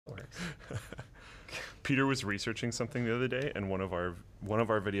Peter was researching something the other day, and one of our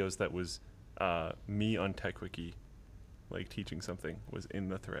videos that was me on TechWiki, like teaching something, was in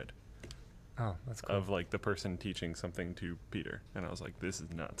the thread. Oh, that's cool. Of like the person teaching something to Peter, and I was like, this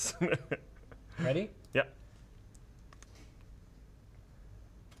is nuts. Ready? Yep.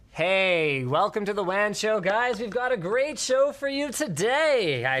 Hey, welcome to the WAN show, guys. We've got a great show for you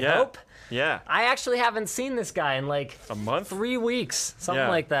today, I hope. Yeah. I actually haven't seen this guy in like a month? 3 weeks, something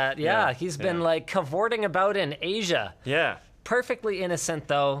like that. Yeah, he's been like cavorting about in Asia. Yeah. Perfectly innocent,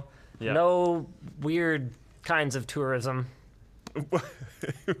 though. Yeah. No weird kinds of tourism.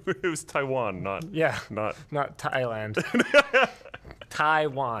 It was Taiwan, not Thailand.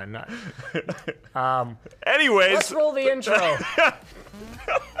 Taiwan. Anyways, let's roll the intro.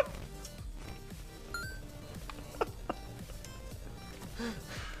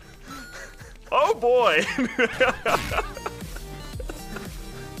 Oh boy.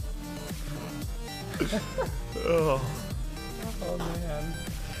 Oh man.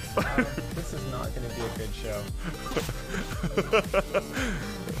 This is not going to be a good show.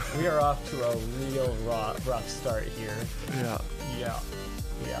 We are off to a real rough start here. Yeah.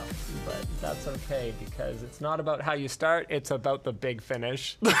 But that's okay, because it's not about how you start, it's about the big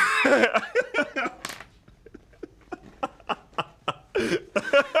finish.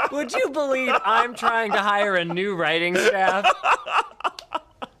 Would you believe I'm trying to hire a new writing staff?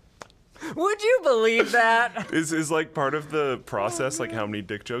 Would you believe that? Is like part of the process, like how many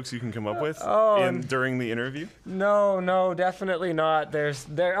dick jokes you can come up with during the interview? No, definitely not.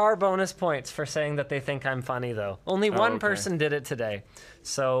 There are bonus points for saying that they think I'm funny, though. Only one person did it today.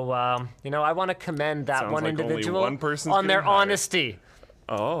 So, I want to commend that one individual on their honesty.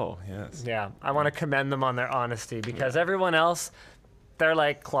 Oh, yes. Yeah, I want to commend them on their honesty, because everyone else, they're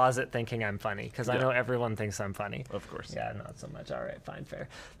like closet thinking I'm funny, because I know everyone thinks I'm funny. Of course. Yeah, not so much. All right, fine, fair.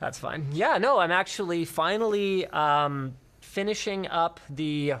 That's fine. Yeah, no, I'm actually finally finishing up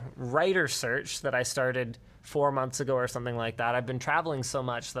the writer search that I started 4 months ago or something like that. I've been traveling so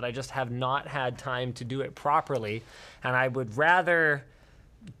much that I just have not had time to do it properly, and I would rather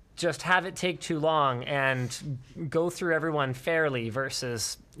just have it take too long and go through everyone fairly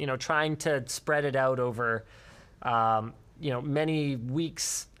versus, trying to spread it out over many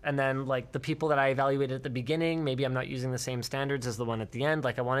weeks, and then like the people that I evaluated at the beginning, maybe I'm not using the same standards as the one at the end.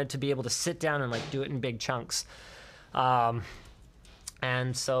 Like I wanted to be able to sit down and like do it in big chunks.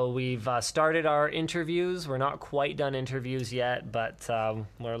 And so we've started our interviews. We're not quite done interviews yet, but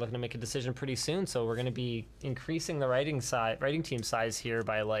we're looking to make a decision pretty soon. So we're going to be increasing the writing team size here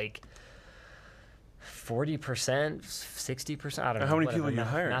by like 40%, 60%. I don't know. How many people are you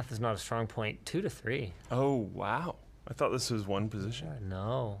hiring? Math is not a strong point. 2 to 3. Oh, wow. I thought this was one position.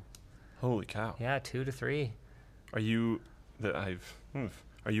 No. Holy cow. Yeah, 2 to 3. Are you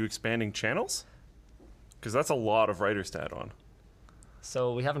expanding channels? Because that's a lot of writers to add on.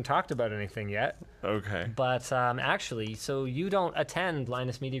 So we haven't talked about anything yet. Okay. But actually, so you don't attend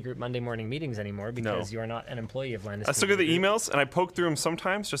Linus Media Group Monday morning meetings anymore because you're not an employee of Linus Media Group. I still get the emails, and I poke through them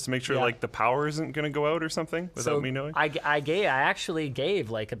sometimes just to make sure like the power isn't going to go out or something without me knowing. I actually gave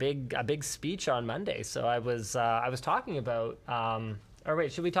like a big speech on Monday. So I was talking about. Or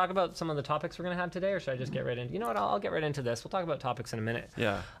wait, should we talk about some of the topics we're going to have today, or should I just get right into? You know what? I'll get right into this. We'll talk about topics in a minute.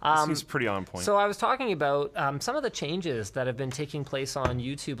 Yeah, this seems pretty on point. So I was talking about some of the changes that have been taking place on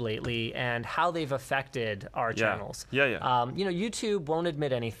YouTube lately and how they've affected our channels. Yeah. YouTube won't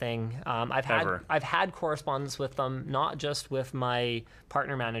admit anything. I've had correspondence with them, not just with my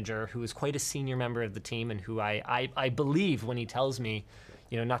partner manager, who is quite a senior member of the team, and who I believe when he tells me,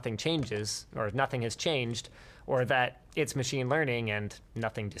 nothing changes or nothing has changed, or that it's machine learning and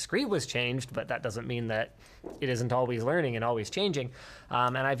nothing discrete was changed, but that doesn't mean that it isn't always learning and always changing.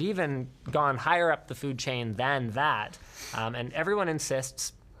 And I've even gone higher up the food chain than that. And everyone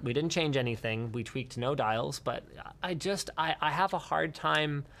insists we didn't change anything. We tweaked no dials, but I have a hard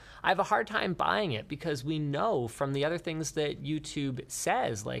time. I have a hard time buying it, because we know from the other things that YouTube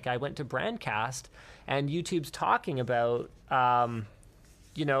says, like I went to Brandcast and YouTube's talking about,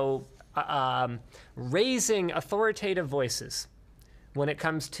 raising authoritative voices when it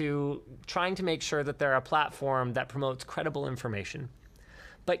comes to trying to make sure that they're a platform that promotes credible information.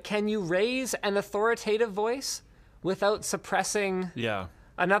 But can you raise an authoritative voice without suppressing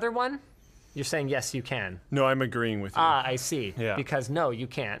another one? You're saying yes, you can. No, I'm agreeing with you. I see. Yeah. Because no, you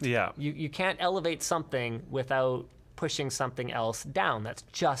can't. Yeah. You can't elevate something without pushing something else down. That's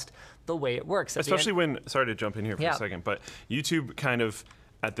just the way it works. Especially when, sorry to jump in here for a second, but YouTube kind of,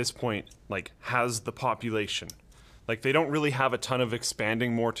 at this point, like, has the population. Like, they don't really have a ton of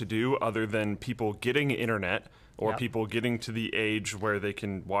expanding more to do other than people getting internet or people getting to the age where they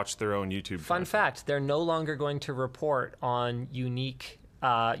can watch their own YouTube. Fun fact, they're no longer going to report on unique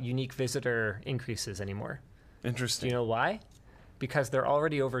visitor increases anymore. Interesting. Do you know why? Because they're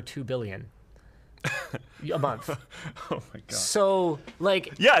already over 2 billion a month. Oh my god. So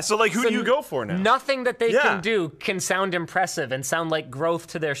like who do you go for now? Nothing that they can do can sound impressive and sound like growth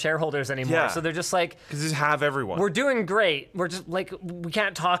to their shareholders anymore. Yeah. So they're just like, because just have everyone. We're doing great. We're just like, we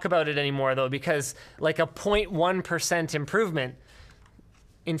can't talk about it anymore though, because like a 0.1% improvement,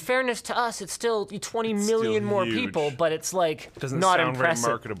 in fairness to us, it's still 20 million more people, but it's like doesn't not sound impressive.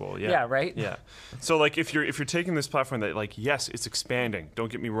 very marketable. Yeah, right? Yeah. So like if you're taking this platform that like, yes, it's expanding.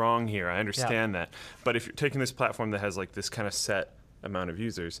 Don't get me wrong here. I understand that. But if you're taking this platform that has like this kind of set amount of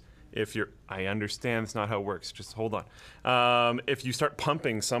users, I understand it's not how it works. Just hold on. If you start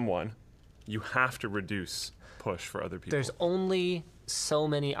pumping someone, you have to reduce push for other people. There's only so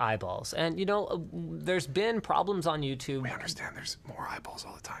many eyeballs, and there's been problems on YouTube. We understand there's more eyeballs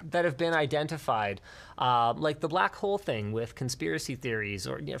all the time that have been identified, like the black hole thing with conspiracy theories,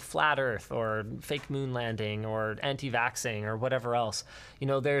 or flat Earth, or fake moon landing, or anti-vaxxing, or whatever else.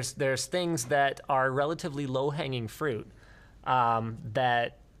 There's things that are relatively low-hanging fruit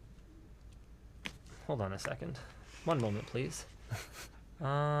that. Hold on a second. One moment, please.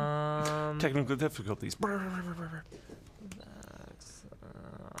 Technical difficulties.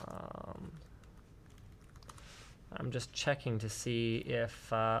 I'm just checking to see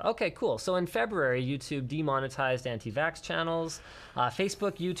if... okay, cool. So in February, YouTube demonetized anti-vax channels.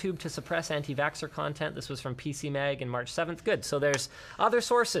 Facebook, YouTube to suppress anti-vaxxer content. This was from PC Mag in March 7th. Good. So there's other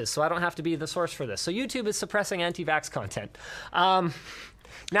sources, so I don't have to be the source for this. So YouTube is suppressing anti-vax content.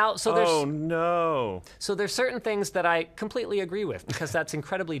 Now, so there's... Oh, no. So there's certain things that I completely agree with, because that's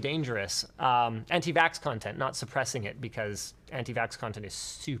incredibly dangerous. Anti-vax content, not suppressing it, because anti-vax content is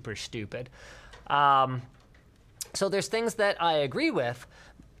super stupid. So there's things that I agree with,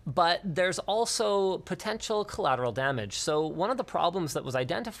 but there's also potential collateral damage. So one of the problems that was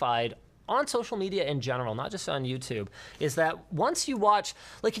identified on social media in general, not just on YouTube, is that once you watch,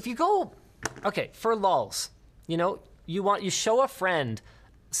 like if you go, okay, for lulz, you show a friend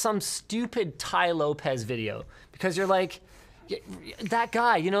some stupid Ty Lopez video because you're like, that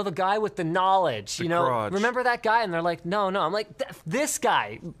guy, the guy with the knowledge, remember that guy? And they're like, no. I'm like, this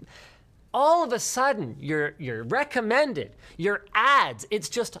guy. All of a sudden, you're recommended, your ads, it's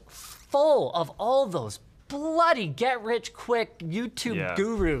just full of all those bloody get-rich-quick YouTube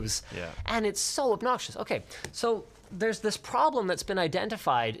gurus. Yeah. And it's so obnoxious. Okay, so there's this problem that's been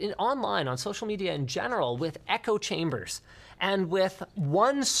identified online, on social media in general, with echo chambers. And with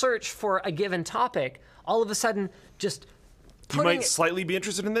one search for a given topic, all of a sudden, just you might slightly be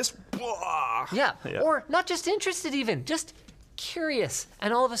interested in this. Yeah, or not just interested even, just curious,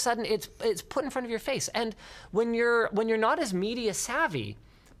 and all of a sudden it's put in front of your face. And when you're not as media savvy,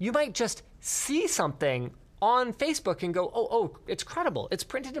 you might just see something on Facebook and go, oh, it's credible. It's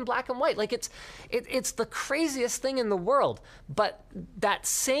printed in black and white. Like it's the craziest thing in the world. But that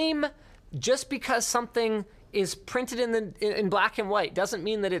same, just because something is printed in black and white doesn't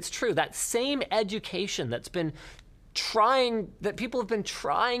mean that it's true. That same education that people have been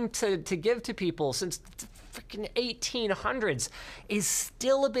trying to give to people since the freaking 1800s is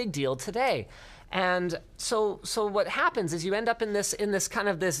still a big deal today. And so what happens is you end up in this kind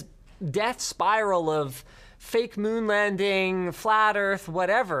of this death spiral of fake moon landing, flat earth,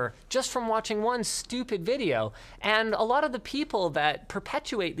 whatever, just from watching one stupid video. And a lot of the people that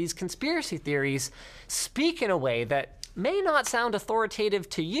perpetuate these conspiracy theories speak in a way that may not sound authoritative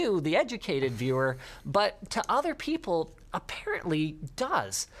to you, the educated viewer, but to other people apparently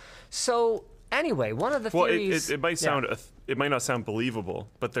does. So anyway, one of the theories... it might sound... It might not sound believable,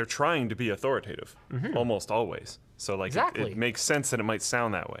 but they're trying to be authoritative, almost always. So like it makes sense that it might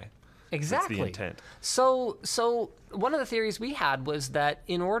sound that way. Exactly. That's the intent. So one of the theories we had was that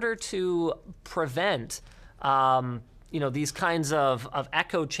in order to prevent these kinds of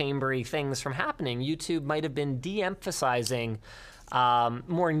echo chambery things from happening, YouTube might have been de-emphasizing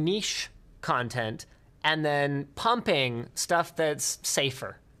more niche content and then pumping stuff that's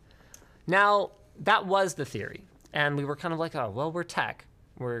safer. Now, that was the theory. And we were kind of like, oh, well, we're tech.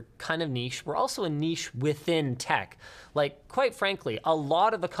 We're kind of niche. We're also a niche within tech. Like, quite frankly, a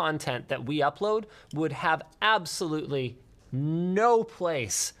lot of the content that we upload would have absolutely no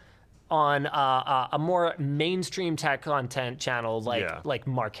place on a more mainstream tech content channel like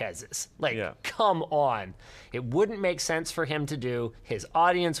Marquez's. Come on. It wouldn't make sense for him to do. His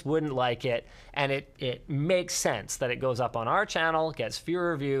audience wouldn't like it. And it makes sense that it goes up on our channel, gets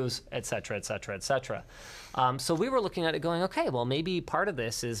fewer reviews, et cetera, et cetera, et cetera. So we were looking at it going, okay, well, maybe part of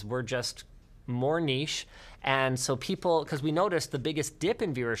this is we're just more niche. And so people, because we noticed the biggest dip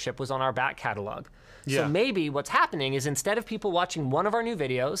in viewership was on our back catalog. So maybe what's happening is instead of people watching one of our new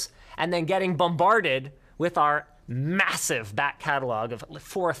videos and then getting bombarded with our massive back catalog of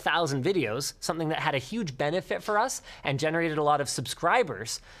 4,000 videos, something that had a huge benefit for us and generated a lot of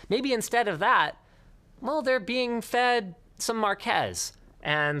subscribers, maybe instead of that, well, they're being fed some Marquez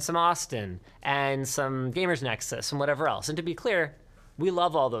and some Austin and some Gamers Nexus and whatever else. And to be clear, we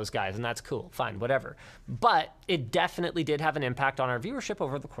love all those guys, and that's cool, fine, whatever. But it definitely did have an impact on our viewership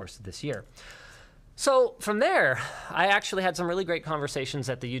over the course of this year. So from there, I actually had some really great conversations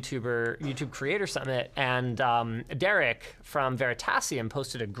at the YouTube Creator Summit, and Derek from Veritasium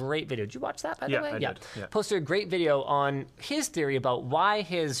posted a great video. Did you watch that, by the way? I did. Yeah. Posted a great video on his theory about why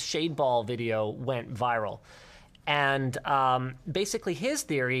his shade ball video went viral. And basically his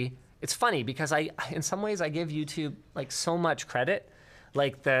theory, it's funny because in some ways I give YouTube like so much credit.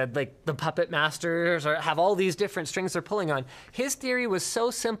 Like the puppet masters or have all these different strings they're pulling on. His theory was so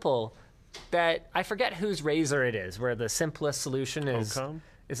simple that I forget whose razor it is, where the simplest solution is. Occam?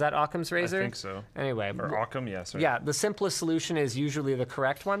 Is that Occam's razor? I think so. Anyway. Or Occam, yes. Right. Yeah, the simplest solution is usually the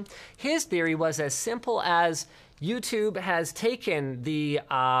correct one. His theory was as simple as YouTube has taken the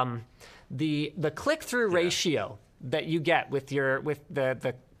click-through ratio that you get with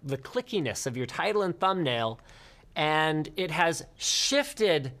the clickiness of your title and thumbnail, and it has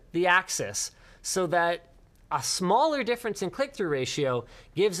shifted the axis so that a smaller difference in click-through ratio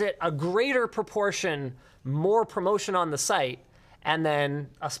gives it a greater proportion, more promotion on the site, and then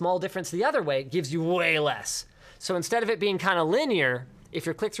a small difference the other way gives you way less. So instead of it being kind of linear, if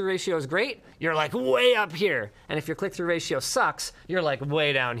your click-through ratio is great, you're like way up here. And if your click-through ratio sucks, you're like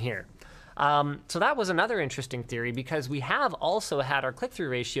way down here. So that was another interesting theory because we have also had our click-through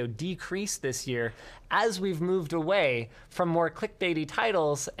ratio decrease this year as we've moved away from more clickbaity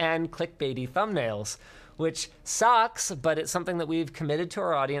titles and clickbaity thumbnails, which sucks, but it's something that we've committed to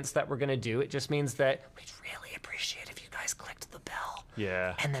our audience that we're going to do. It just means that we'd really appreciate if you guys clicked the bell.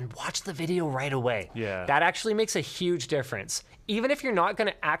 Yeah. And then watch the video right away. Yeah. That actually makes a huge difference. Even if you're not going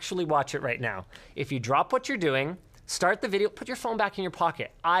to actually watch it right now, if you drop what you're doing, start the video, put your phone back in your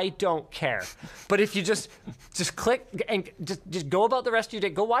pocket. I don't care. But if you just click and just go about the rest of your day,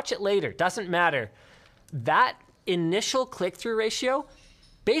 go watch it later. Doesn't matter. That initial click-through ratio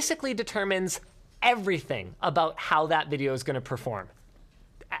basically determines everything about how that video is going to perform.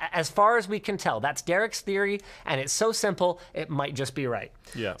 As far as we can tell, that's Derek's theory, and it's so simple, it might just be right.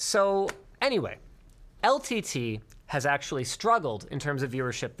 Yeah. So anyway, LTT has actually struggled in terms of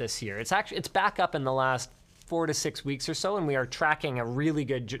viewership this year. It's back up in the last 4 to 6 weeks or so, and we are tracking a really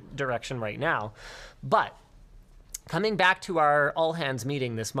good direction right now. But coming back to our all-hands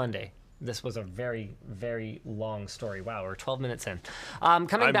meeting this Monday, this was a very, very long story. Wow, we're 12 minutes in. I'm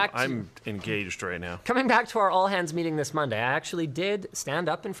engaged right now. Coming back to our all-hands meeting this Monday, I actually did stand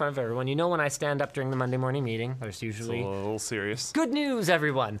up in front of everyone. You know when I stand up during the Monday morning meeting, there's usually... It's a little serious. Good news,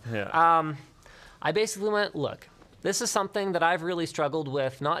 everyone. Yeah. I basically went, look, this is something that I've really struggled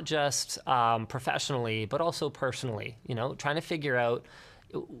with, not just professionally, but also personally, trying to figure out,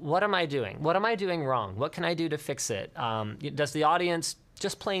 what am I doing? What am I doing wrong? What can I do to fix it? Does the audience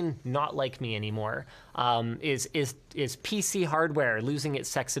just plain not like me anymore? Is PC hardware losing its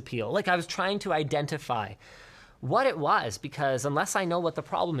sex appeal? Like, I was trying to identify what it was, because unless I know what the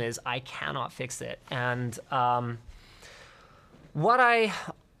problem is, I cannot fix it. And what I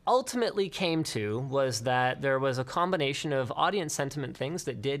ultimately came to was that there was a combination of audience sentiment things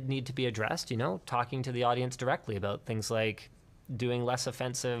that did need to be addressed, talking to the audience directly about things like doing less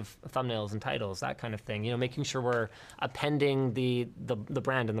offensive thumbnails and titles, that kind of thing, making sure we're appending the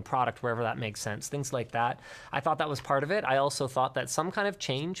brand and the product wherever that makes sense, things like that. I thought that was part of it. I also thought that some kind of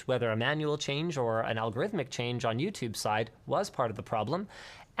change, whether a manual change or an algorithmic change on YouTube's side, was part of the problem.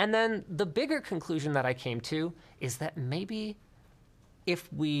 And then the bigger conclusion that I came to is that maybe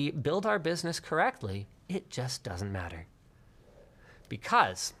if we build our business correctly, it just doesn't matter.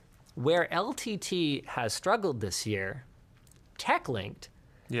 Because where LTT has struggled this year, TechLinked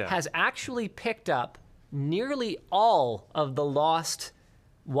has actually picked up nearly all of the lost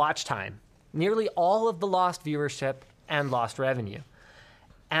watch time, nearly all of the lost viewership and lost revenue.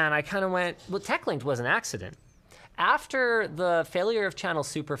 And I kind of went, well, TechLinked was an accident. After the failure of Channel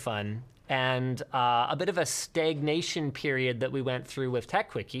Superfun and a bit of a stagnation period that we went through with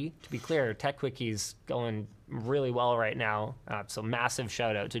TechQuickie, to be clear, TechQuickie's going really well right now. So massive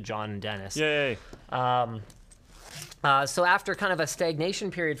shout out to John and Dennis. Yay. So after kind of a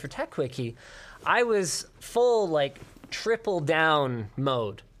stagnation period for TechQuickie, I was full triple down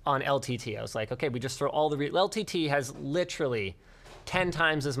mode on LTT. I was like, okay, we just throw all the LTT has literally 10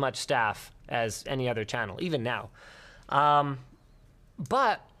 times as much staff as any other channel, even now.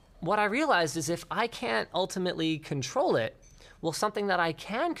 But what I realized is if I can't ultimately control it, well, something that I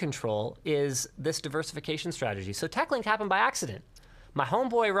can control is this diversification strategy. So TechLinked happened by accident. My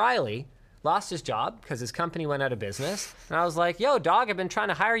homeboy Riley lost his job because his company went out of business. And I was like, yo, dog, I've been trying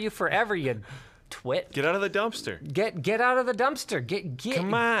to hire you forever, you twit. Get out of the dumpster. Get out of the dumpster.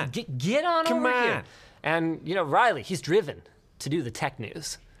 Come on. Get on Come over on. here. And, you know, Riley, he's driven to do the tech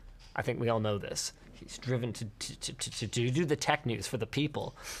news. I think we all know this. He's driven to do the tech news for the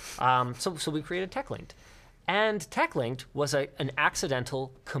people. So we created TechLinked. And TechLinked was an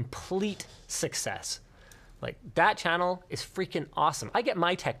accidental, complete success. Like, that channel is freaking awesome. I get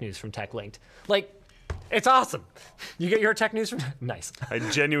my tech news from TechLinked. Like, it's awesome. You get your tech news from... Nice. I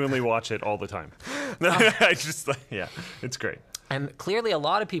genuinely watch it all the time. Yeah, it's great. And clearly a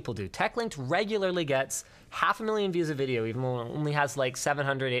lot of people do. TechLinked regularly gets 500,000 views a video, even though it only has like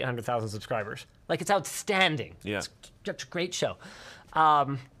 700, 800,000 subscribers. Like, it's outstanding. Yeah. It's such a great show.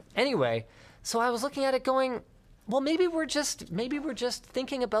 Anyway, so I was looking at it going, well, maybe we're just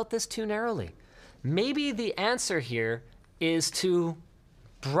thinking about this too narrowly. Maybe the answer here is to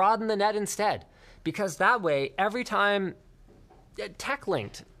broaden the net instead. Because that way, every time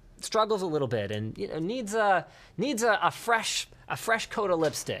TechLinked struggles a little bit and, you know, needs a fresh coat of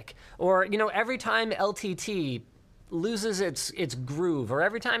lipstick, or, you know, every time LTT loses its groove, or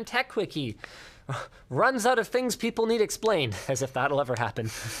every time TechQuickie runs out of things people need explained, as if that'll ever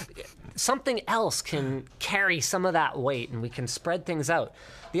happen, something else can carry some of that weight and we can spread things out.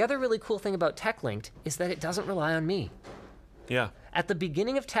 The other really cool thing about TechLinked is that it doesn't rely on me. Yeah. At the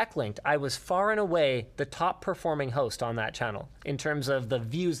beginning of TechLinked, I was far and away the top performing host on that channel in terms of the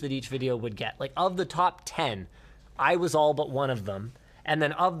views that each video would get. Like, of the top 10, I was all but one of them. And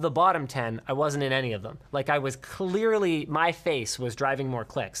then of the bottom 10, I wasn't in any of them. Like, I was clearly, my face was driving more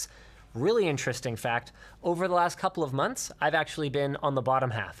clicks. Really interesting fact, over the last couple of months, I've actually been on the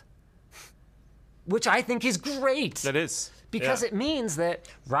bottom half, which I think is great. That is. Because it means that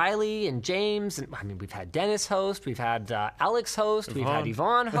Riley and James, and I mean, we've had Dennis host, we've had Alex host, we've had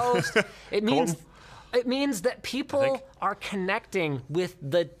Yvonne host. It means that people are connecting with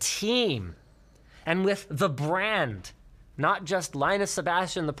the team and with the brand, not just Linus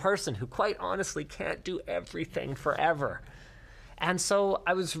Sebastian, the person who quite honestly can't do everything forever. And so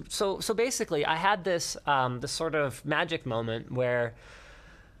I was so basically I had this this sort of magic moment where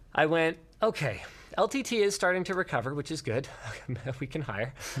I went, okay, LTT is starting to recover, which is good. We can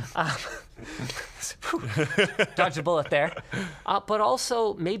hire. Dodged a bullet there. But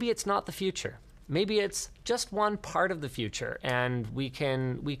also, maybe it's not the future. Maybe it's just one part of the future, and we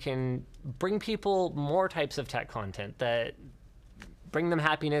can bring people more types of tech content that bring them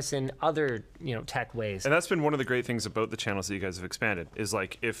happiness in other, you know, tech ways. And that's been one of the great things about the channels that you guys have expanded, is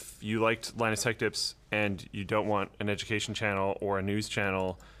like, if you liked Linus Tech Tips and you don't want an education channel or a news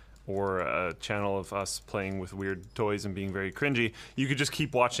channel or a channel of us playing with weird toys and being very cringy, you could just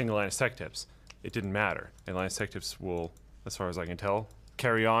keep watching Linus Tech Tips. It didn't matter. And Linus Tech Tips will, as far as I can tell,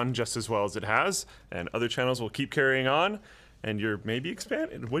 carry on just as well as it has, and other channels will keep carrying on, and you're maybe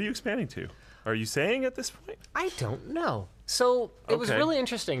expanding. What are you expanding to? Are you saying at this point? I don't know. So it was really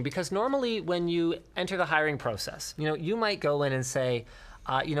interesting, because normally when you enter the hiring process, you know, you might go in and say,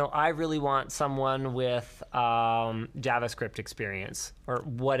 you know, I really want someone with JavaScript experience or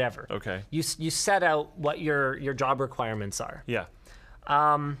whatever. Okay. You set out what your job requirements are. Yeah.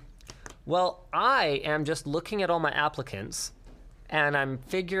 Well, I am just looking at all my applicants, and I'm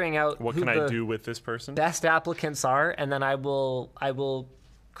figuring out what who can I do with this person? Best applicants are, and then I will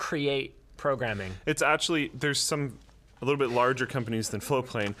create programming. It's actually, there's some a little bit larger companies than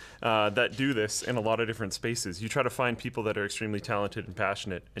Flowplane that do this in a lot of different spaces. You try to find people that are extremely talented and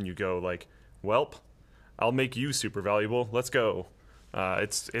passionate, and you go like, "Welp, I'll make you super valuable. Let's go."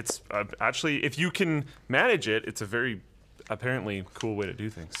 It's actually, if you can manage it, it's a very apparently cool way to do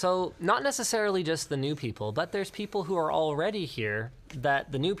things. So not necessarily just the new people, but there's people who are already here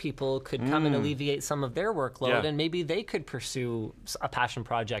that the new people could come and alleviate some of their workload, and maybe they could pursue a passion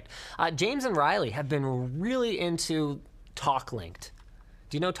project. James and Riley have been really into TalkLinked.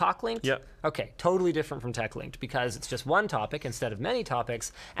 Do you know TalkLinked? Yep. Okay, totally different from TechLinked, because it's just one topic instead of many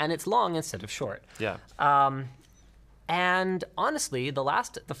topics, and it's long instead of short. Yeah. And honestly,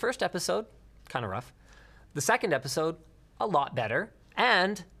 the first episode, kind of rough. The second episode, a lot better.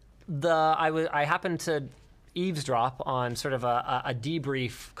 And I happened to eavesdrop on sort of a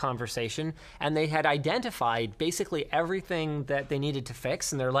debrief conversation, and they had identified basically everything that they needed to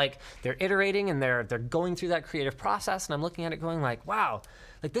fix, and they're iterating, and they're going through that creative process, and I'm looking at it going like, wow,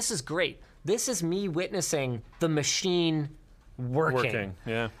 like, this is great. This is me witnessing the machine working.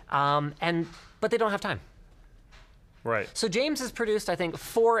 Yeah. But they don't have time. Right. So James has produced, I think,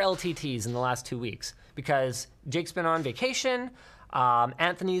 4 LTTs in the last 2 weeks because Jake's been on vacation.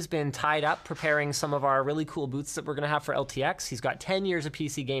 Anthony's been tied up preparing some of our really cool booths that we're going to have for LTX. He's got 10 years of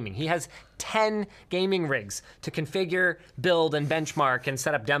PC gaming. He has 10 gaming rigs to configure, build, and benchmark and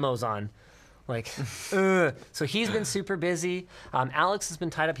set up demos on. So he's been super busy. Alex has been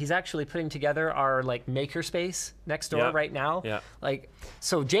tied up. He's actually putting together our makerspace next door right now. Yeah.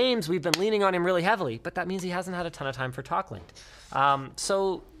 So James, we've been leaning on him really heavily, but that means he hasn't had a ton of time for TalkLinked.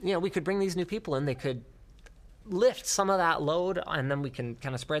 So we could bring these new people in. They could lift some of that load, and then we can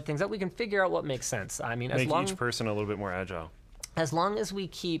kind of spread things out. We can figure out what makes sense. I mean, make each person a little bit more agile. As long as we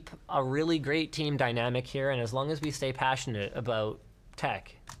keep a really great team dynamic here, and as long as we stay passionate about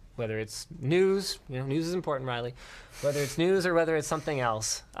tech, whether it's news, news is important, Riley, whether it's news or whether it's something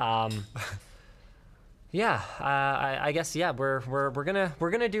else. I guess we're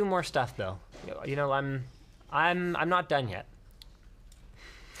gonna do more stuff though. I'm not done yet.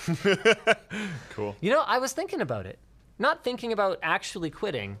 Cool. I was thinking about it. Not thinking about actually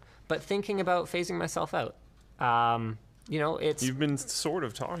quitting, but thinking about phasing myself out. You've been sort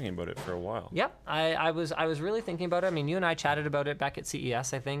of talking about it for a while. Yep, I was really thinking about it. I mean, you and I chatted about it back at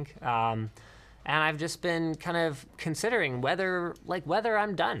CES, I think, and I've just been kind of considering whether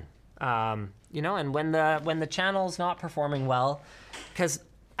I'm done. And when the channel's not performing well, because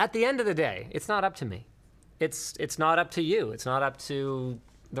at the end of the day, it's not up to me. It's not up to you. It's not up to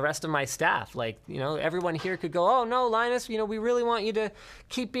the rest of my staff. Everyone here could go, oh no, Linus, we really want you to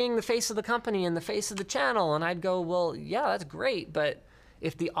keep being the face of the company and the face of the channel. And I'd go, well, yeah, that's great. But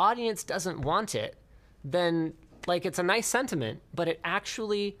if the audience doesn't want it, then it's a nice sentiment, but it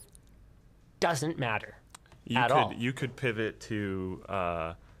actually doesn't matter at all. You could pivot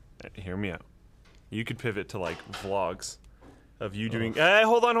to, hear me out. You could pivot to vlogs of you doing, hey,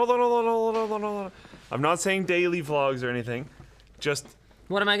 hold on. I'm not saying daily vlogs or anything. Just,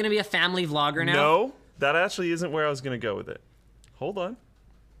 what, am I going to be a family vlogger now? No, that actually isn't where I was going to go with it. Hold on.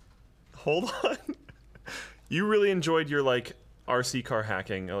 You really enjoyed your RC car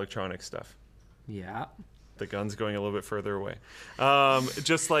hacking electronic stuff. Yeah. The gun's going a little bit further away.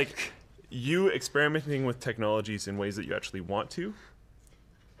 Just you experimenting with technologies in ways that you actually want to.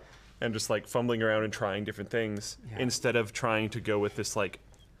 And just fumbling around and trying different things instead of trying to go with this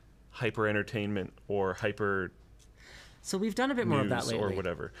hyper entertainment or hyper. So we've done a bit more of that lately. Or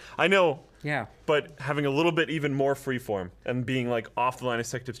whatever. I know. Yeah. But having a little bit even more freeform and being off the Linus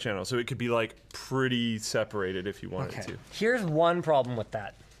Tech Tips channel. So it could be pretty separated if you wanted to. Here's one problem with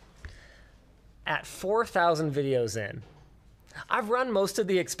that. At 4,000 videos in, I've run most of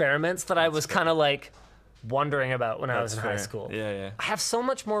the experiments that I was kind of wondering about when I was in high school. Yeah. I have so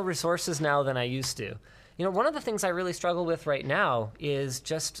much more resources now than I used to. One of the things I really struggle with right now is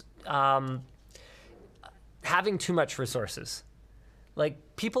just having too much resources.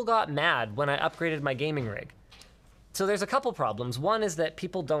 People got mad when I upgraded my gaming rig. So there's a couple problems. One is that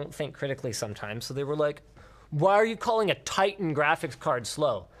people don't think critically sometimes. So they were like, why are you calling a Titan graphics card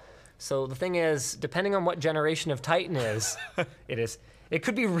slow? So the thing is, depending on what generation of Titan it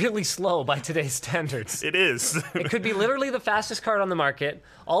could be really slow by today's standards. It is. It could be literally the fastest card on the market,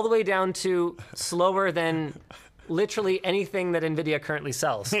 all the way down to slower than literally anything that NVIDIA currently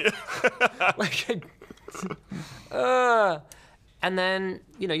sells. And then,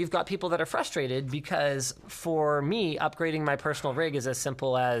 you've got people that are frustrated because for me, upgrading my personal rig is as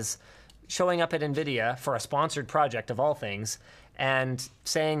simple as showing up at NVIDIA for a sponsored project of all things and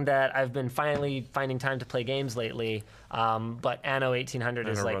saying that I've been finally finding time to play games lately, but Anno 1800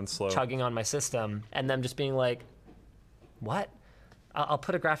 is chugging on my system, and them just being like, what? I'll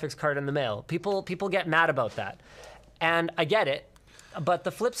put a graphics card in the mail. People get mad about that. And I get it, but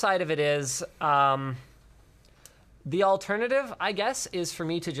the flip side of it is the alternative, I guess, is for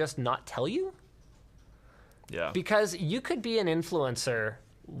me to just not tell you. Yeah. Because you could be an influencer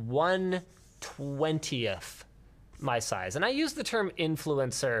 1/20th my size. And I use the term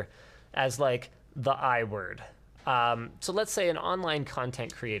influencer as the I word. So let's say an online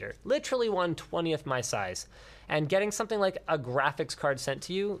content creator, literally 1/20th my size. And getting something like a graphics card sent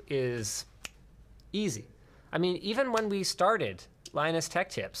to you is easy. I mean, even when we started Linus Tech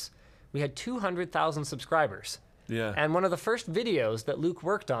Tips, we had 200,000 subscribers. Yeah. And one of the first videos that Luke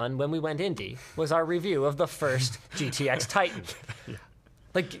worked on when we went indie was our review of the first GTX Titan. Yeah.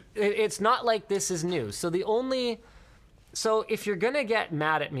 It's not like this is new. So if you're going to get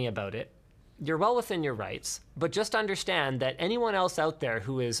mad at me about it, you're well within your rights, but just understand that anyone else out there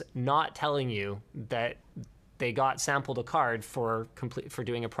who is not telling you that they got sampled a card for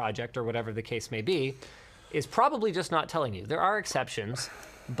doing a project or whatever the case may be, is probably just not telling you. There are exceptions,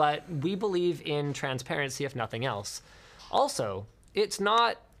 but we believe in transparency if nothing else. Also, it's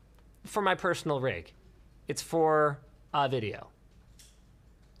not for my personal rig. It's for a video.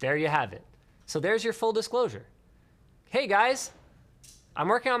 There you have it. So there's your full disclosure. Hey guys, I'm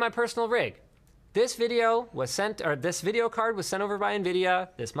working on my personal rig. This video was sent, or this video card was sent over by NVIDIA.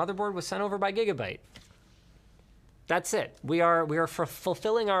 This motherboard was sent over by Gigabyte. That's it. We are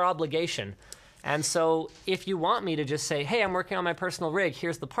fulfilling our obligation. And so if you want me to just say, hey, I'm working on my personal rig,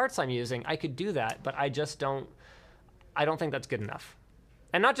 here's the parts I'm using, I could do that, but I don't think that's good enough.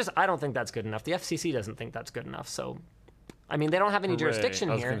 And not just I don't think that's good enough, the FCC doesn't think that's good enough. So, I mean, they don't have any jurisdiction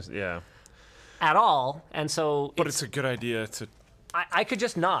here at all. And so But it's a good idea to... I could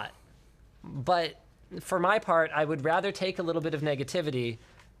just not. But for my part, I would rather take a little bit of negativity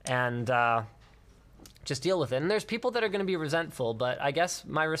and just deal with it. And there's people that are going to be resentful, but I guess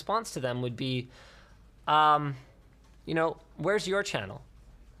my response to them would be, you know, where's your channel?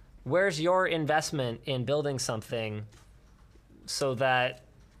 Where's your investment in building something so that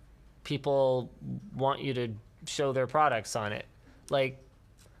people want you to show their products on it? Like,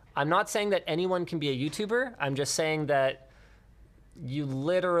 I'm not saying that anyone can be a YouTuber. I'm just saying that you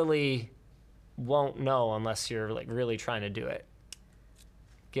literally won't know unless you're like really trying to do it.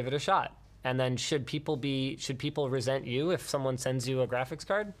 Give it a shot. And then should people resent you if someone sends you a graphics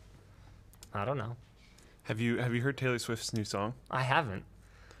card? I don't know. Have you heard Taylor Swift's new song? I haven't.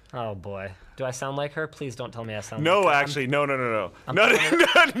 Oh boy. Do I sound like her? Please don't tell me I sound no, like her. Actually, no. No.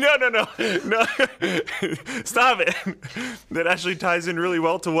 Stop it. That actually ties in really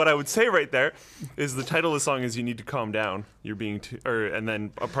well to what I would say right there. Is the title of the song is "You Need to Calm Down." You're being too, and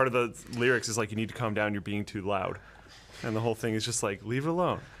then a part of the lyrics is like, "You need to calm down. You're being too loud," and the whole thing is just like, leave it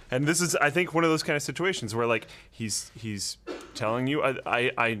alone. And this is, I think, one of those kind of situations where like he's telling you.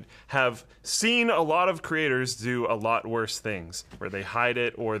 I have seen a lot of creators do a lot worse things where they hide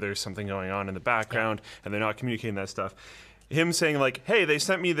it or there's something going on in the background and they're not communicating that stuff. Him saying like, hey, they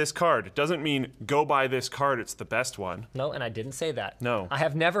sent me this card doesn't mean go buy this card, it's the best one. No, and I didn't say that. No. I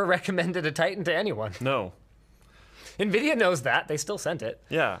have never recommended a Titan to anyone. No. NVIDIA knows that. They still sent it.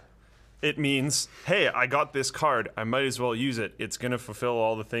 Yeah. It means, hey, I got this card. I might as well use it. It's going to fulfill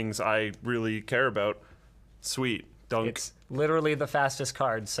all the things I really care about. Sweet. Dunk. It's literally the fastest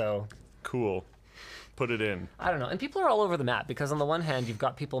card, so... Cool. Put it in. I don't know. And people are all over the map because on the one hand, you've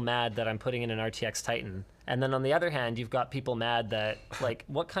got people mad that I'm putting in an RTX Titan. And then on the other hand, you've got people mad that, like,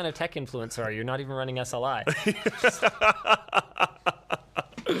 what kind of tech influencer are you? You're not even running SLI.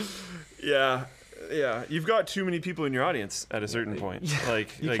 Yeah. Yeah, you've got too many people in your audience at a certain point.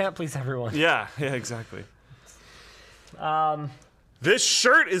 You can't please everyone. Yeah, exactly. This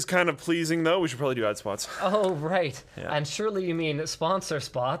shirt is kind of pleasing, though. We should probably do ad spots. Oh, right. Yeah. And surely you mean sponsor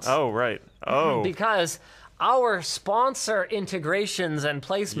spots. Oh, right. Oh. Because our sponsor integrations and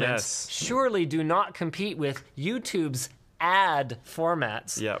placements surely do not compete with YouTube's ad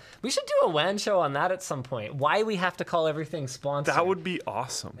formats. Yep. We should do a WAN show on that at some point. Why we have to call everything sponsored. That would be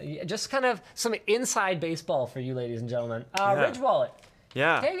awesome. Just kind of some inside baseball for you, ladies and gentlemen. Ridge Wallet.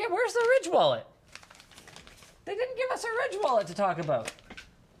 Yeah. Hey, where's the Ridge Wallet? They didn't give us a Ridge Wallet to talk about.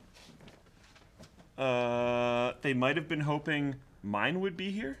 They might have been hoping mine would be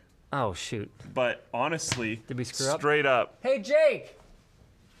here. Oh, shoot. But honestly, did we screw up? Straight up. Hey, Jake!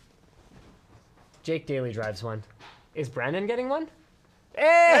 Jake daily drives one. Is Brandon getting one?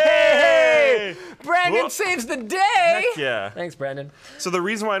 Hey! Brandon saves the day! Heck yeah. Thanks, Brandon. So the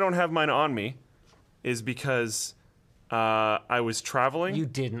reason why I don't have mine on me is because I was traveling. You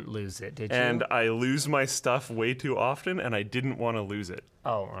didn't lose it, did you? And I lose my stuff way too often, and I didn't want to lose it.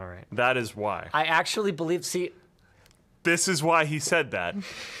 Oh, all right. That is why. I actually believe... This is why he said that,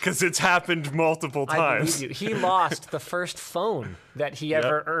 because it's happened multiple times. I believe you. He lost the first phone that he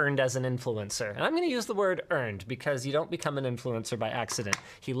ever earned as an influencer. And I'm going to use the word earned because you don't become an influencer by accident.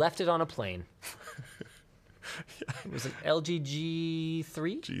 He left it on a plane. It was an LG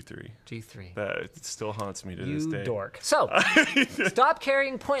G3? G3. That still haunts me to this day. You dork. So, stop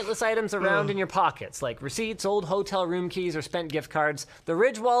carrying pointless items around in your pockets, like receipts, old hotel room keys, or spent gift cards. The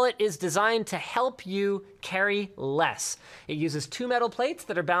Ridge Wallet is designed to help you carry less. It uses 2 metal plates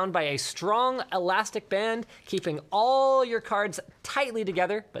that are bound by a strong elastic band, keeping all your cards tightly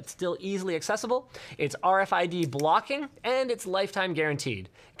together, but still easily accessible. It's RFID blocking, and it's lifetime guaranteed.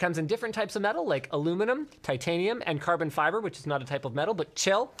 It comes in different types of metal, like aluminum, titanium, and carbon fiber, which is not a type of metal, but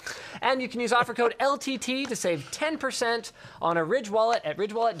chill. And you can use offer code LTT to save 10% on a Ridge Wallet at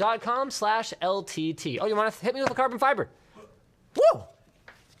ridgewallet.com/LTT. Oh, you want to hit me with a carbon fiber? Woo!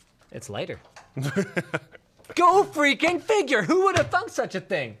 It's lighter. Go freaking figure! Who would have thunk such a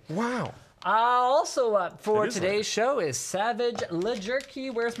thing? Wow. Also up for today's later. show is Savage Le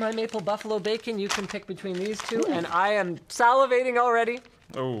Jerky. Where's my maple buffalo bacon? You can pick between these two, and I am salivating already.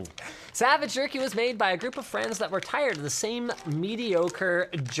 Oh. Savage Jerky was made by a group of friends that were tired of the same mediocre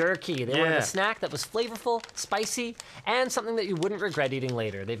jerky. They wanted a snack that was flavorful, spicy, and something that you wouldn't regret eating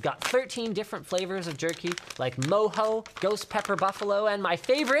later. They've got 13 different flavors of jerky, like mojo, ghost pepper buffalo, and my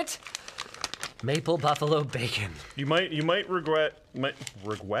favorite, maple buffalo bacon. You might regret. You might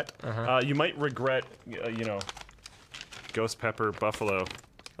regret. Ghost pepper buffalo,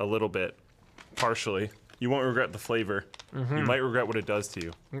 a little bit, partially. You won't regret the flavor. Mm-hmm. You might regret what it does to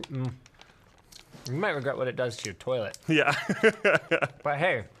you. You might regret what it does to your toilet. Yeah. But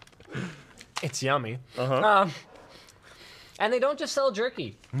hey, it's yummy. Uh-huh. And they don't just sell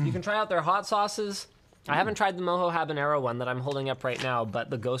jerky. You can try out their hot sauces. I haven't tried the Mojo Habanero one that I'm holding up right now, but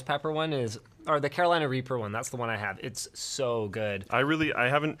the Ghost Pepper one or the Carolina Reaper one, that's the one I have. It's so good. I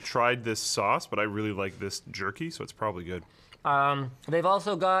haven't tried this sauce, but I really like this jerky, so it's probably good. They've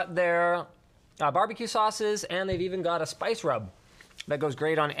also got their barbecue sauces, and they've even got a spice rub that goes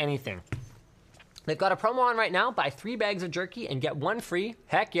great on anything. They've got a promo on right now. Buy 3 bags of jerky and get 1 free.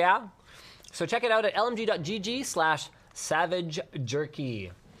 Heck yeah. So check it out at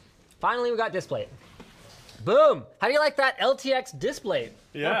lmg.gg/savagejerky. Finally, we got display. Boom! How do you like that LTX display?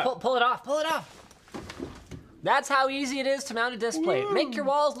 Yeah. Pull it off. Pull it off. That's how easy it is to mount a display. Make your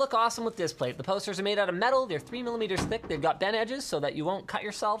walls look awesome with display. The posters are made out of metal. They're 3 millimeters thick. They've got bent edges so that you won't cut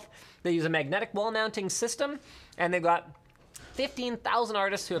yourself. They use a magnetic wall mounting system, and they've got 15,000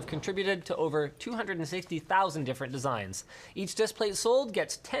 artists who have contributed to over 260,000 different designs. Each display sold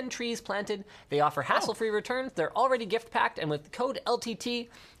gets 10 trees planted. They offer hassle-free returns. They're already gift packed, and with the code LTT,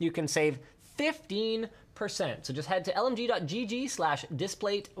 you can save 15%. So just head to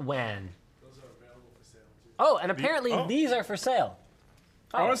lmg.gg/displayWAN. Oh, and apparently these are for sale.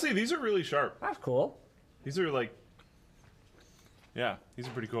 Oh. Honestly, these are really sharp. That's cool. These are these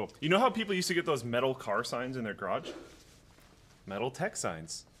are pretty cool. You know how people used to get those metal car signs in their garage? Metal tech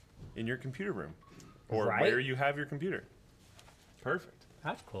signs in your computer room or where you have your computer. Perfect.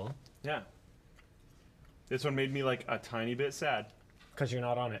 That's cool. Yeah. This one made me like a tiny bit sad. Because you're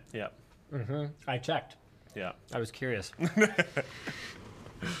not on it. Yeah. Mm-hmm. I checked. Yeah. I was curious.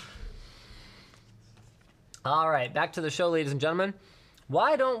 All right, back to the show, ladies and gentlemen.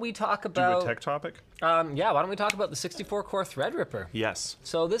 Why don't we talk about... Do a tech topic? Why don't we talk about the 64-core Threadripper? Yes.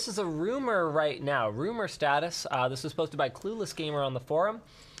 So this is a rumor right now, rumor status. This was posted by Clueless Gamer on the forum.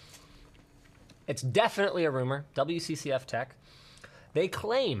 It's definitely a rumor, WCCF Tech. They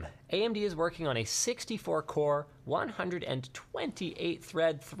claim AMD is working on a 64-core,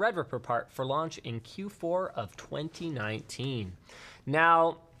 128-thread Threadripper part for launch in Q4 of 2019.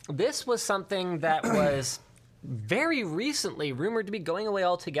 Now, this was something that was very recently rumored to be going away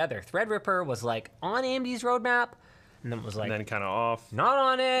altogether. Threadripper was like on AMD's roadmap, and then it was like... And then kind of off. Not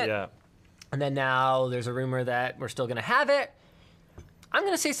on it. Yeah. And then now there's a rumor that we're still going to have it. I'm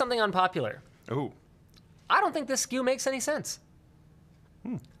going to say something unpopular. Ooh. I don't think this SKU makes any sense.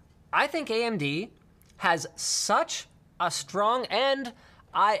 I think AMD has such a strong, and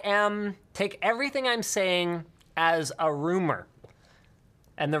take everything I'm saying as a rumor.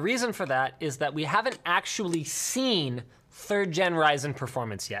 And the reason for that is that we haven't actually seen 3rd gen Ryzen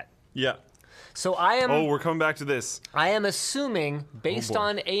performance yet. Yeah. So I am... Oh, we're coming back to this. I am assuming, based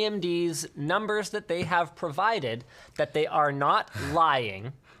on AMD's numbers that they have provided, that they are not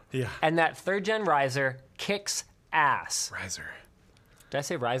lying. Yeah. And that 3rd gen Ryzen kicks ass. Riser. Did I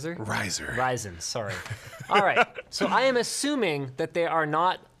say Riser? Riser. Ryzen, sorry. All right. So I am assuming that they are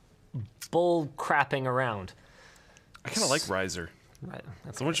not bull crapping around. I kind of like Riser. Right.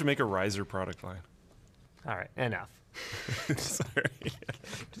 Someone should make a Riser product line. All right. Enough. Sorry.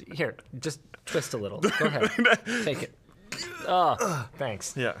 Here, just twist a little. Go ahead. Take it. Oh,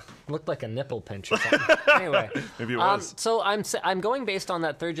 thanks. Yeah. Looked like a nipple pinch or something. Anyway. Maybe it was. So I'm going based on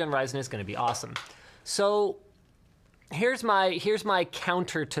that 3rd gen Ryzen is going to be awesome. So here's my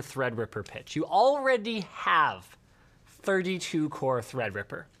counter to Threadripper pitch. You already have 32-core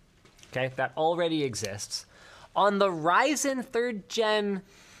Threadripper. Okay? That already exists. On the Ryzen 3rd gen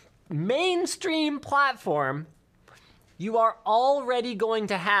mainstream platform, you are already going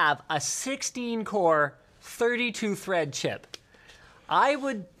to have a 16-core, 32-thread chip. I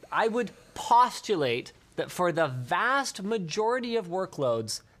would postulate that for the vast majority of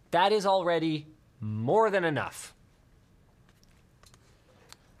workloads, that is already more than enough.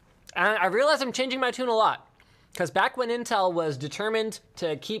 And I realize I'm changing my tune a lot. Because back when Intel was determined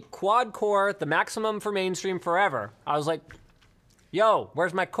to keep quad-core the maximum for mainstream forever, I was like, yo,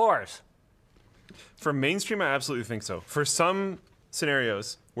 where's my cores? For mainstream, I absolutely think so. For some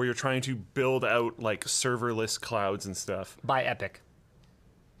scenarios where you're trying to build out like serverless clouds and stuff. Buy Epic.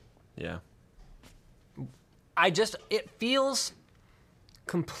 Yeah. It feels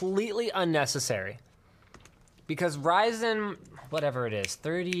completely unnecessary. Because Ryzen, whatever it is,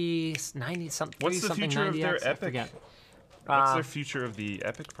 30, 90 something. What's the future of their Epic? What's their future of the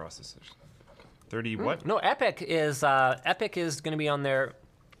Epic processors? 30 what? No, Epic is going to be on their.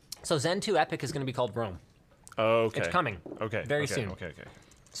 So Zen 2 Epic is going to be called Rome. Oh, okay. It's coming. Okay. Very soon. Okay.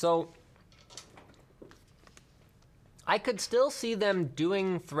 So I could still see them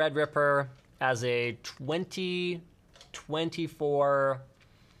doing Threadripper as a 2024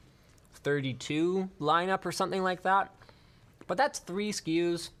 32 lineup or something like that. But that's 3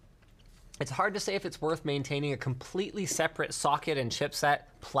 SKUs. It's hard to say if it's worth maintaining a completely separate socket and chipset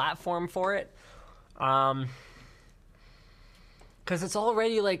platform for it. Because it's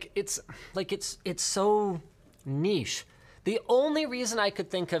already it's so niche. The only reason I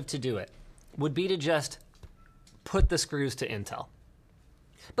could think of to do it would be to just put the screws to Intel.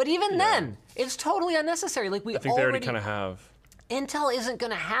 But even then, it's totally unnecessary. I think they already kind of have. Intel isn't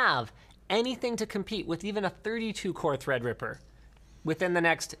going to have anything to compete with even a 32-core Threadripper within the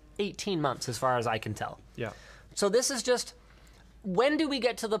next 18 months, as far as I can tell. Yeah. So this is just, when do we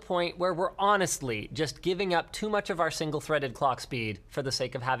get to the point where we're honestly just giving up too much of our single-threaded clock speed for the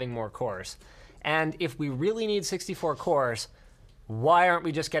sake of having more cores? And if we really need 64 cores, why aren't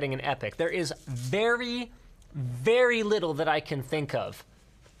we just getting an Epic? There is very, very little that I can think of,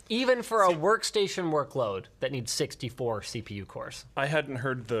 even for a workstation workload, that needs 64 CPU cores. I hadn't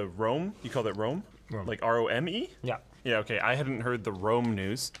heard the Rome. You called it Rome? Like ROME? Yeah. Yeah, okay. I hadn't heard the Rome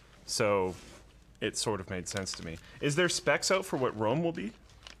news, so it sort of made sense to me. Is there specs out for what Rome will be?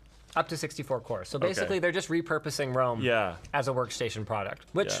 Up to 64 cores. So basically, they're just repurposing Rome as a workstation product.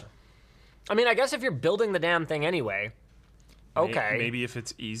 Which, I mean, I guess if you're building the damn thing anyway, okay. Maybe if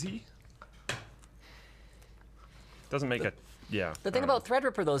it's easy? Doesn't make it... Yeah. The thing about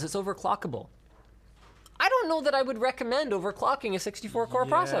Threadripper, though, is it's overclockable. I don't know that I would recommend overclocking a 64-core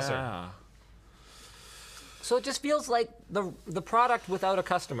processor. So it just feels like the product without a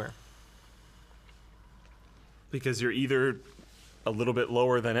customer. Because you're either a little bit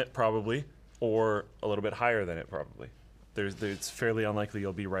lower than it, probably, or a little bit higher than it, probably. It's fairly unlikely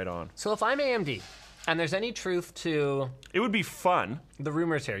you'll be right on. So if I'm AMD, and there's any truth to... It would be fun. The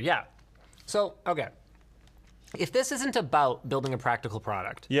rumors here, yeah. So, okay. If this isn't about building a practical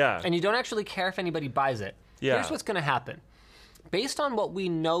product, and you don't actually care if anybody buys it, here's what's going to happen. Based on what we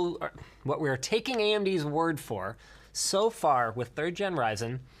know, what we're taking AMD's word for, so far with 3rd Gen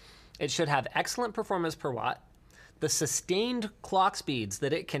Ryzen, it should have excellent performance per watt. The sustained clock speeds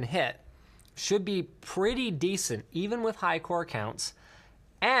that it can hit should be pretty decent, even with high core counts.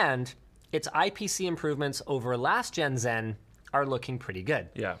 And its IPC improvements over last Gen Zen are looking pretty good.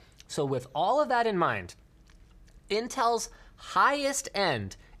 Yeah. So with all of that in mind, Intel's highest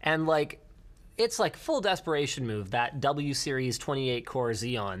end, and it's like full desperation move, that W series 28-core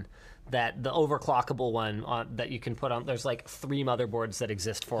Xeon, that the overclockable one that you can put on. There's 3 motherboards that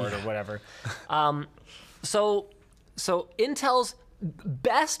exist for it or whatever. So Intel's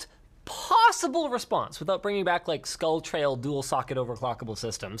best possible response, without bringing back Skull Trail dual socket overclockable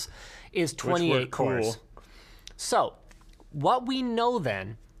systems, is 28 cores. Cool. So what we know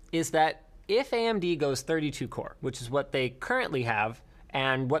then is that if AMD goes 32 core, which is what they currently have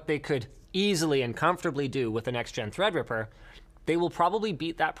and what they could easily and comfortably do with the next gen Threadripper, they will probably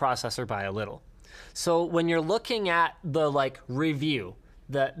beat that processor by a little. So when you're looking at the review,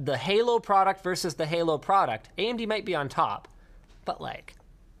 the Halo product versus the Halo product, AMD might be on top, but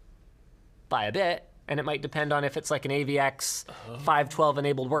by a bit, and it might depend on if it's an AVX 512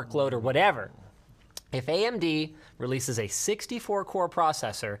 enabled workload or whatever. If AMD releases a 64-core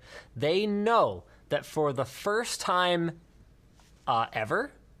processor, they know that for the first time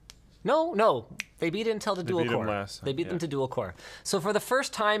ever... No, they beat Intel to dual core. They beat them to dual core. So for the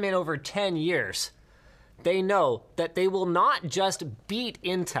first time in over 10 years, they know that they will not just beat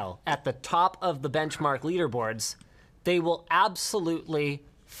Intel at the top of the benchmark leaderboards, they will absolutely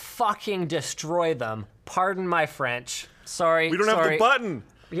fucking destroy them. Pardon my French. Sorry. We don't have the button.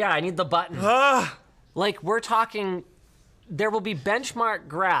 Yeah, I need the button. We're talking, there will be benchmark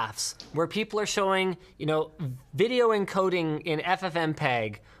graphs where people are showing, video encoding in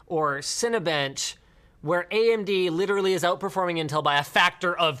FFmpeg or Cinebench, where AMD literally is outperforming Intel by a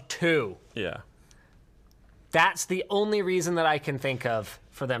factor of 2. Yeah. That's the only reason that I can think of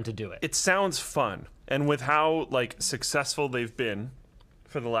for them to do it. It sounds fun. And with how successful they've been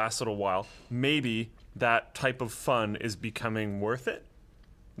for the last little while, maybe that type of fun is becoming worth it.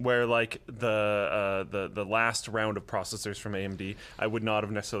 Where like the last round of processors from AMD, I would not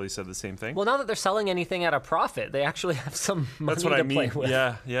have necessarily said the same thing. Well, now that they're selling anything at a profit, they actually have some money That's what I mean. play with.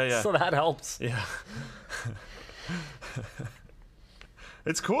 Yeah. So that helps. Yeah.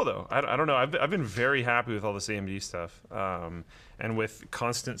 It's cool though. I don't know. I've been very happy with all this AMD stuff, and with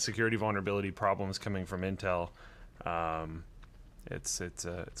constant security vulnerability problems coming from Intel, it's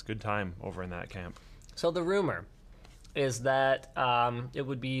good time over in that camp. So the rumor is that it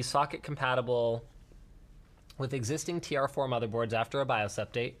would be socket compatible with existing TR4 motherboards after a BIOS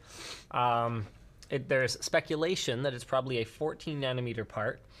update. There's speculation that it's probably a 14 nanometer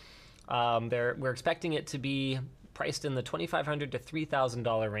part. We're expecting it to be priced in the $2,500 to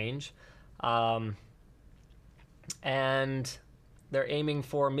 $3,000 range. And they're aiming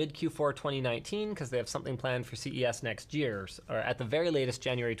for mid Q4 2019 because they have something planned for CES next year, or at the very latest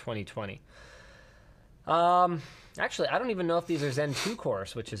January 2020. Actually, I don't even know if these are Zen 2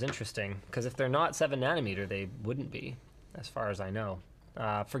 cores, which is interesting, because if they're not 7 nanometer, they wouldn't be, as far as I know.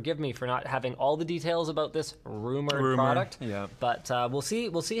 Forgive me for not having all the details about this rumored product, but we'll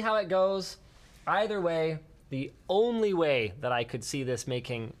see how it goes. Either way, the only way that I could see this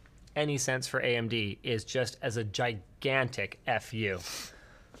making any sense for AMD is just as a gigantic FU.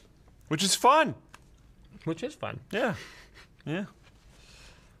 Which is fun. Which is fun. Yeah.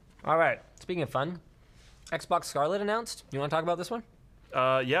 All right, speaking of fun, Xbox Scarlett announced. You want to talk about this one?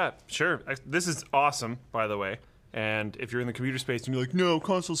 Yeah, sure. This is awesome, by the way. And if you're in the computer space and you're like, no,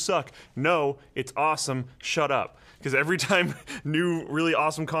 consoles suck. No, it's awesome. Shut up. Because every time new, really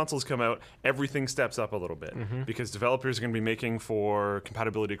awesome consoles come out, everything steps up a little bit. Because developers are going to be making for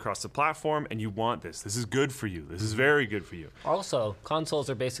compatibility across the platform, and you want this. This is good for you. This is very good for you. Also, consoles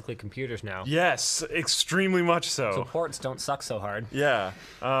are basically computers now. Yes, extremely much so. So ports don't suck so hard. Yeah.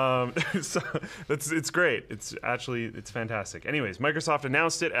 So it's great. It's fantastic. Anyways, Microsoft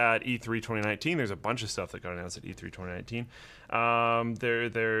announced it at E3 2019. There's a bunch of stuff that got announced at E3 2019.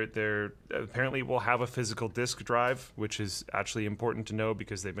 They're apparently will have a physical disk drive, which is actually important to know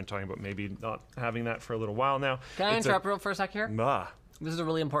because they've been talking about maybe not having that for a little while now. Can I interrupt real for a sec here? Ah. This is a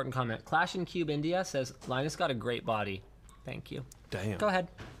really important comment. Clash and Cube India says, Linus got a great body. Thank you. Damn. Go ahead.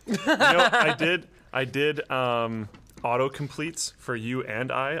 I did auto-completes for you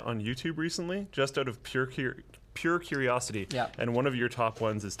and I on YouTube recently, just out of pure curiosity. Yeah. And one of your top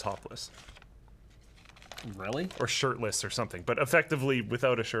ones is topless. Really? Or shirtless or something, but effectively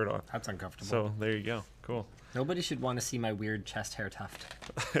without a shirt on. That's uncomfortable. So there you go. Cool. Nobody should want to see my weird chest hair tuft.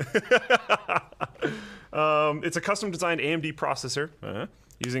 It's a custom-designed AMD processor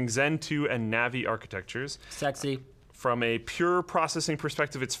using Zen 2 and Navi architectures. Sexy. From a pure processing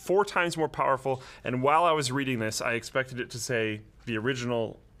perspective, it's 4 times more powerful. And while I was reading this, I expected it to say the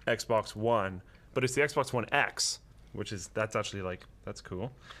original Xbox One, but it's the Xbox One X, that's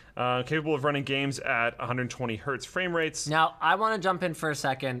cool. Capable of running games at 120 hertz frame rates. Now, I want to jump in for a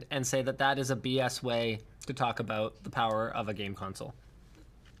second and say that is a BS way to talk about the power of a game console.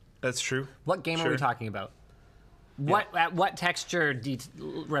 That's true. What game are we talking about? At what texture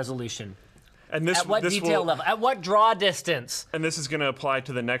resolution? And this, at what detail level? At what draw distance? And this is going to apply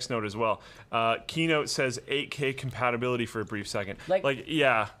to the next note as well. Keynote says 8K compatibility for a brief second.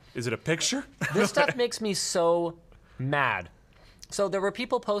 Is it a picture? This stuff makes me so mad. So there were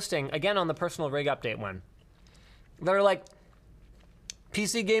people posting, again on the personal rig update one, they're like,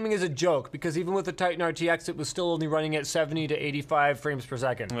 PC gaming is a joke because even with the Titan RTX, it was still only running at 70 to 85 frames per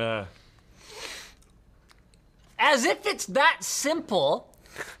second. As if it's that simple.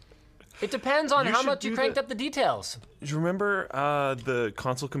 It depends on how much you cranked up the details. Do you remember the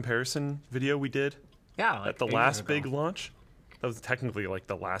console comparison video we did? Yeah. At the last big launch? That was technically like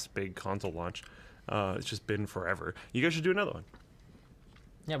the last big console launch. It's just been forever. You guys should do another one.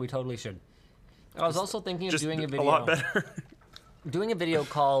 Yeah, we totally should. I was also thinking of doing a video. A lot better. Doing a video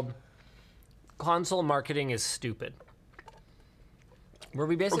called "Console Marketing is Stupid," where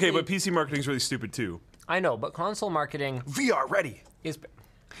we basically. Okay, but PC marketing is really stupid too. I know, but console marketing VR ready is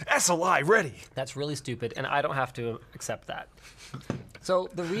SLI ready. That's really stupid, and I don't have to accept that. So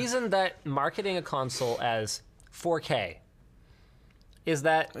the reason that marketing a console as 4K is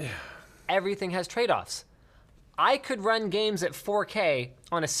that everything has trade-offs. I could run games at 4K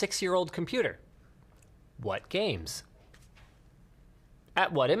on a 6-year-old computer. What games?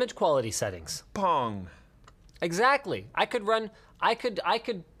 At what image quality settings? Pong. Exactly.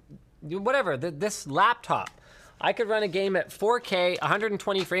 Whatever, this laptop, I could run a game at 4K,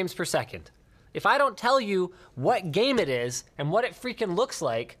 120 frames per second. If I don't tell you what game it is and what it freaking looks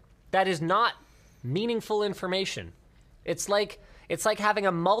like, that is not meaningful information. It's like having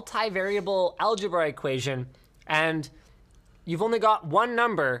a multivariable algebra equation and you've only got one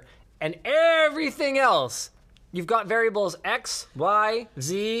number, and everything else, you've got variables X, Y,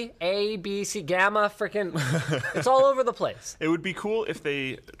 Z, A, B, C, gamma, freaking, it's all over the place. It would be cool if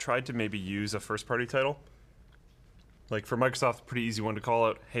they tried to maybe use a first-party title. Like for Microsoft, pretty easy one to call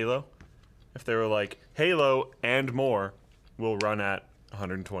out, Halo. If they were like, Halo and more will run at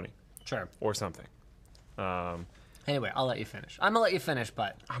 120. Sure. Or something. Anyway, I'll let you finish. I'm going to let you finish,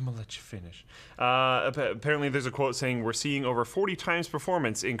 but... I'm going to let you finish. Apparently there's a quote saying, we're seeing over 40 times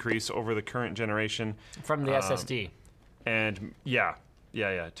performance increase over the current generation. From the SSD. And I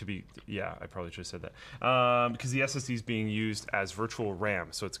probably should have said that. Because the SSD is being used as virtual RAM,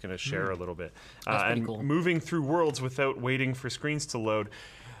 so it's going to share a little bit. That's pretty and cool. Moving through worlds without waiting for screens to load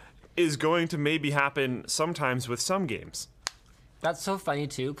is going to maybe happen sometimes with some games. That's so funny,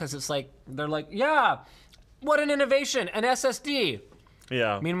 too, because it's like, they're like, yeah, what an innovation, an SSD.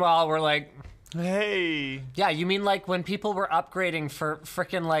 Yeah. Meanwhile, we're like... Hey. Yeah, you mean like when people were upgrading for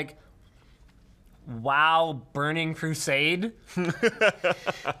frickin' like... WoW Burning Crusade?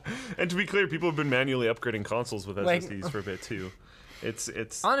 And to be clear, people have been manually upgrading consoles with SSDs for a bit, too.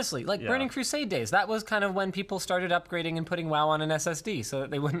 It's honestly, like Burning Crusade days, that was kind of when people started upgrading and putting WoW on an SSD so that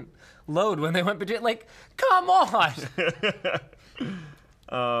they wouldn't load when they went between. Like, come on!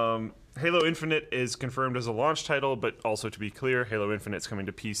 Halo Infinite is confirmed as a launch title, but also to be clear, Halo Infinite's coming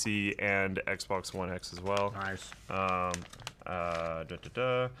to PC and Xbox One X as well. Nice.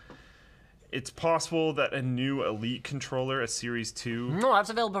 It's possible that a new Elite controller, a Series 2... No, that's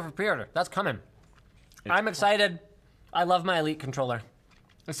available for pre-order. That's coming. I'm excited. I love my Elite controller.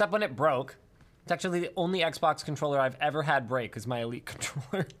 Except when it broke. It's actually the only Xbox controller I've ever had break is my Elite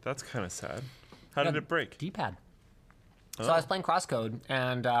controller. That's kind of sad. How did it break? D-pad. So I was playing crosscode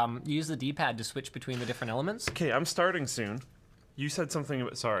and used the D-pad to switch between the different elements. Okay, I'm starting soon. You said something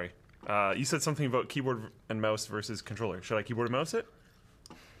about... Sorry. You said something about keyboard and mouse versus controller. Should I keyboard and mouse it?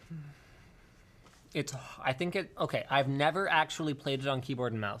 Okay, I've never actually played it on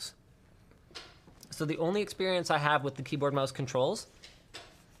keyboard and mouse. So the only experience I have with the keyboard mouse controls,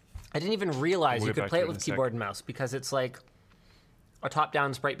 I didn't even realize you could play it with keyboard and mouse because it's like a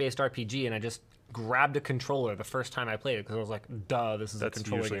top-down sprite-based RPG, and I just grabbed a controller the first time I played it because I was like, duh, this is a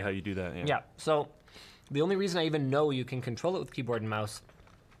controller That's usually game. how you do that, yeah. Yeah, so the only reason I even know you can control it with keyboard and mouse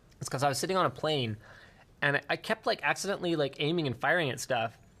is because I was sitting on a plane, and I kept like accidentally like aiming and firing at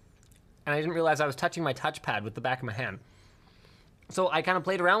stuff, and I didn't realize I was touching my touchpad with the back of my hand. So I kind of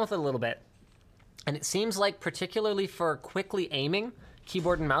played around with it a little bit, and it seems like particularly for quickly aiming,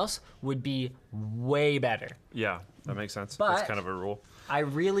 keyboard and mouse would be way better. Yeah, that makes sense. But that's kind of a rule. I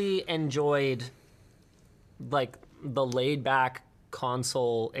really enjoyed like the laid back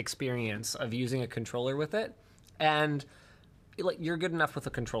console experience of using a controller with it, and like you're good enough with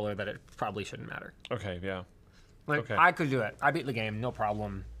a controller that it probably shouldn't matter. Okay, yeah. Like I could do it. I beat the game, no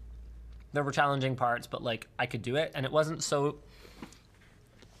problem. There were challenging parts, but like I could do it, and it wasn't so.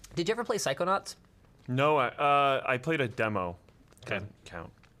 Did you ever play Psychonauts? No, I played a demo. Okay. Doesn't count.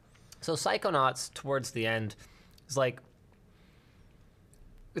 So Psychonauts towards the end is like,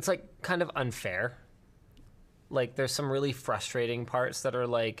 it's like kind of unfair. Like there's some really frustrating parts that are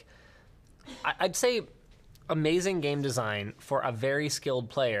like, I'd say amazing game design for a very skilled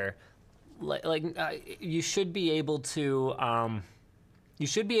player. You should be able to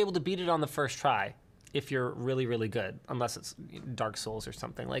beat it on the first try if you're really, really good, unless it's Dark Souls or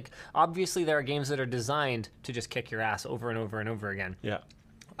something. Like, obviously there are games that are designed to just kick your ass over and over and over again. Yeah.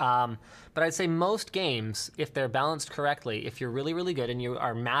 But I'd say most games, if they're balanced correctly, if you're really, really good and you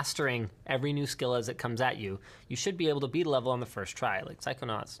are mastering every new skill as it comes at you, you should be able to beat a level on the first try. Like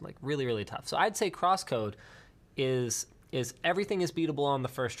Psychonauts, like really, really tough. So I'd say Crosscode is everything is beatable on the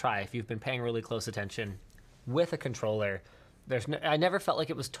first try if you've been paying really close attention with a controller. I never felt like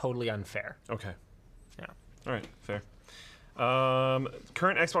it was totally unfair. Okay. Yeah. All right, fair.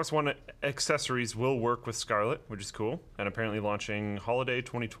 Current Xbox One accessories will work with Scarlett, which is cool, and apparently launching holiday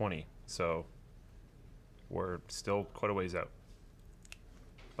 2020. So we're still quite a ways out.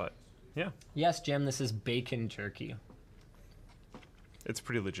 But yeah, Yes, Jim, this is bacon jerky. it's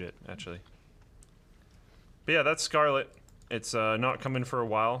pretty legit actually. But yeah, that's Scarlett. It's not coming for a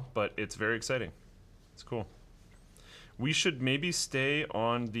while, but it's very exciting. It's cool. We should maybe stay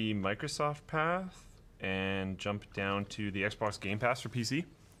on the Microsoft path and jump down to the Xbox Game Pass for PC.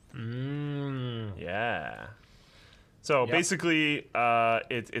 Yeah. So basically,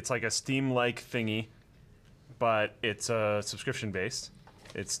 it's like a Steam-like thingy, but it's subscription-based.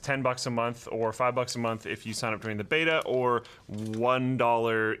 It's $10 a month or $5 a month if you sign up during the beta, or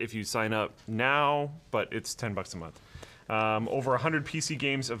 $1 if you sign up now, but it's $10 a month. Over 100 PC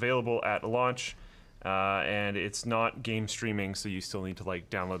games available at launch. and it's not game streaming, so you still need to like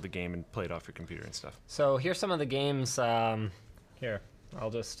download the game and play it off your computer and stuff. So here's some of the games. Here, I'll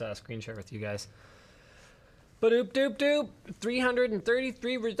just screen share with you guys. Ba-doop doop doop,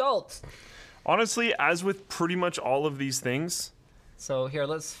 333 results. Honestly, as with pretty much all of these things. So here,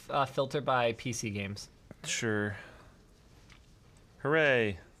 let's filter by PC games. Sure.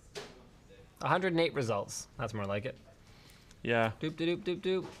 Hooray. 108 results. That's more like it. Yeah. Doop doop doop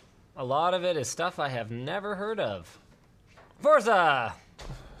doop. A lot of it is stuff I have never heard of. Forza!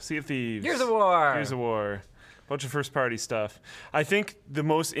 Sea of Thieves. Gears of War! Gears of War. Bunch of first-party stuff. I think the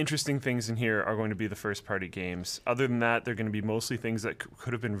most interesting things in here are going to be the first-party games. Other than that, they're going to be mostly things that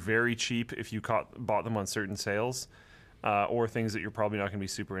could have been very cheap if you bought them on certain sales, or things that you're probably not going to be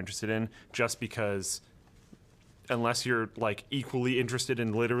super interested in, just because unless you're like equally interested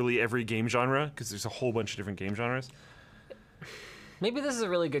in literally every game genre, because there's a whole bunch of different game genres. Maybe this is a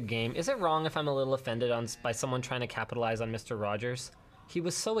really good game. Is it wrong if I'm a little offended by someone trying to capitalize on Mr. Rogers? He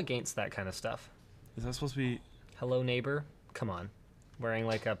was so against that kind of stuff. Is that supposed to be... Hello, neighbor? Come on. Wearing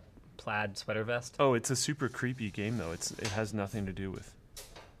like a plaid sweater vest? Oh, it's a super creepy game, though. It has nothing to do with...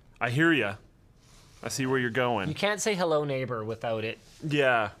 I hear ya. I see where you're going. You can't say hello, neighbor without it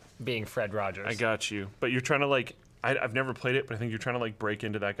being Fred Rogers. I got you. But you're trying to like... I've never played it, but I think you're trying to like break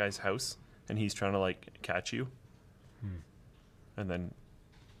into that guy's house, and he's trying to like catch you. And then,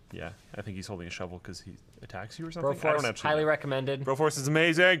 yeah, I think he's holding a shovel because he attacks you or something. Broforce, I don't actually highly know. recommended. Broforce is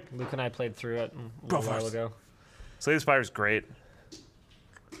amazing. Luke and I played through it a little while ago. Slay the Spire is great.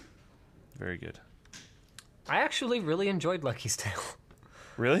 Very good. I actually really enjoyed Lucky's Tale.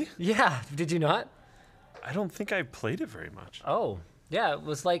 Really? Yeah. Did you not? I don't think I played it very much. Oh, yeah.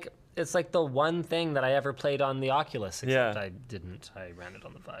 It's like the one thing that I ever played on the Oculus. Except I didn't. I ran it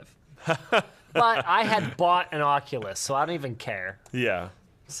on the Vive. But I had bought an Oculus, so I don't even care. Yeah.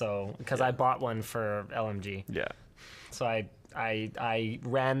 So, because I bought one for LMG. Yeah. So I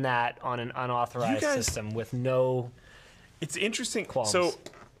ran that on an unauthorized system with no... It's interesting. qualms. So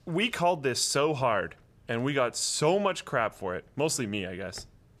we called this so hard, and we got so much crap for it. Mostly me, I guess.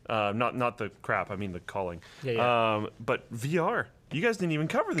 Not the crap, I mean the calling. Yeah. But VR, you guys didn't even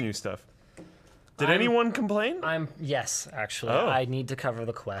cover the new stuff. Did anyone complain? Yes, actually. Oh. I need to cover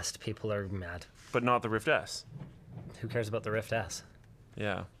the Quest. People are mad. But not the Rift S. Who cares about the Rift S?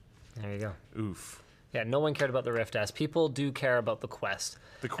 Yeah. There you go. Oof. Yeah, no one cared about the Rift S. People do care about the Quest.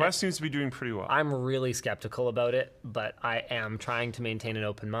 The Quest seems to be doing pretty well. I'm really skeptical about it, but I am trying to maintain an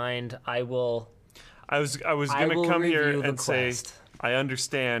open mind. I was going to come here and say, Quest. I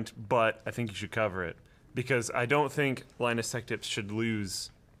understand, but I think you should cover it. Because I don't think Linus Tech Tips should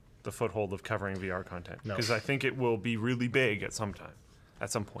lose the foothold of covering VR content. No. Because I think it will be really big at some point.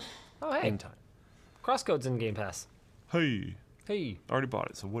 Oh, hey. In time. Crosscode's in Game Pass. Hey. Hey. Already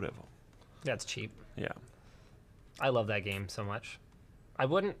bought it, so whatever. That's cheap. Yeah. I love that game so much.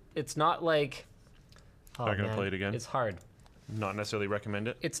 It's not like... Oh, Not going to play it again? It's hard. Not necessarily recommend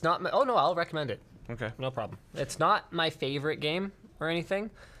it? It's not... Oh, no, I'll recommend it. Okay. No problem. It's not my favorite game or anything,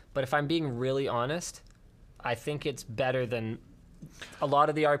 but if I'm being really honest, I think it's better than a lot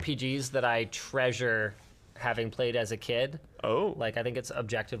of the RPGs that I treasure having played as a kid. Oh. Like, I think it's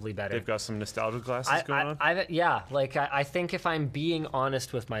objectively better. They've got some nostalgia glasses going on? I think if I'm being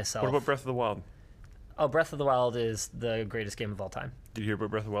honest with myself... What about Breath of the Wild? Oh, Breath of the Wild is the greatest game of all time. Did you hear about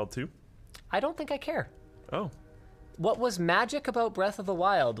Breath of the Wild 2? I don't think I care. Oh. What was magic about Breath of the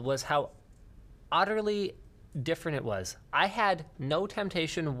Wild was how utterly different it was. I had no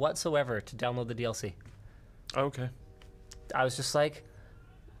temptation whatsoever to download the DLC. Okay. I was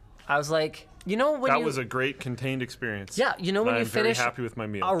like, you know when that was a great contained experience. Yeah, you know when you finish very happy with my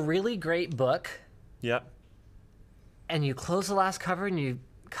meal. a really great book. Yep. And you close the last cover and you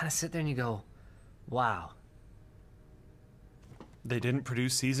kind of sit there and you go, wow. They didn't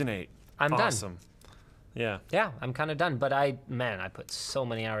produce season 8. I'm done. Awesome. Yeah. Yeah, I'm kind of done. But I put so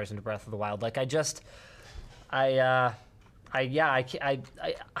many hours into Breath of the Wild. Like I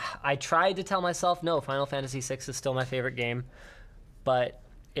tried to tell myself, no, Final Fantasy VI is still my favorite game, but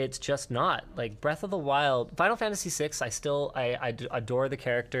it's just not. Like Breath of the Wild, Final Fantasy VI, I adore the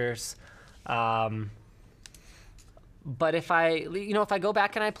characters. But if I go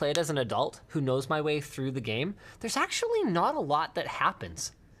back and I play it as an adult who knows my way through the game, there's actually not a lot that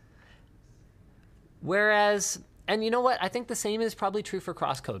happens. Whereas, and you know what? I think the same is probably true for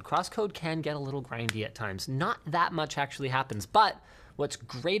Crosscode. Crosscode can get a little grindy at times. Not that much actually happens. But what's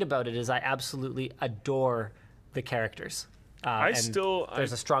great about it is I absolutely adore the characters. There's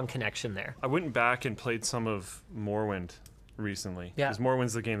a strong connection there. I went back and played some of Morrowind recently. Yeah. Because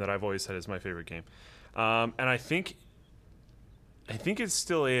Morrowind's the game that I've always said is my favorite game. And I think I think it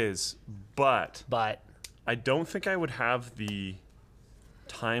still is, but But I don't think I would have the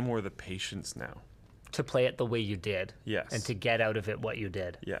time or the patience now. to play it the way you did. Yes. And to get out of it what you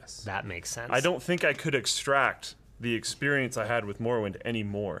did. Yes. That makes sense. I don't think I could extract the experience I had with Morrowind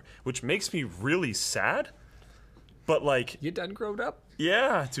anymore, which makes me really sad. But like, You done grown up?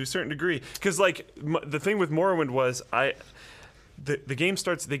 yeah, to a certain degree, because like the thing with Morrowind was the game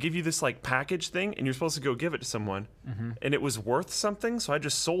starts, they give you this like package thing, and you're supposed to go give it to someone, and it was worth something, so I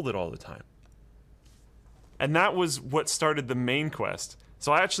just sold it all the time. And that was what started the main quest.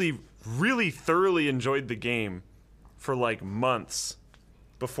 So I actually really thoroughly enjoyed the game for like months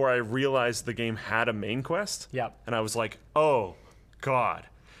before I realized the game had a main quest. Yep. And I was like, oh, God.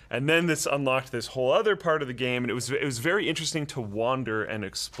 And then this unlocked this whole other part of the game, and it was very interesting to wander and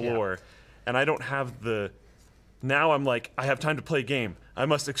explore. Yeah. And I don't have the... Now I'm like, I have time to play game. I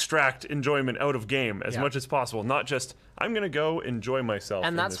must extract enjoyment out of game as much as possible, not just, I'm going to go enjoy myself.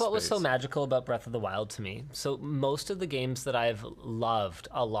 And that's what was so space. magical about Breath of the Wild to me. So most of the games that I've loved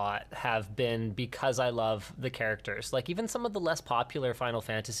a lot have been because I love the characters. Like even some of the less popular Final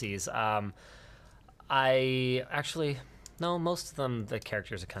Fantasies, I actually... No, most of them, the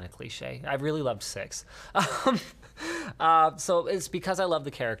characters are kind of cliche. I really loved 6. So it's because I love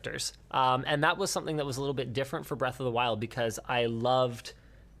the characters. And that was something that was a little bit different for Breath of the Wild because I loved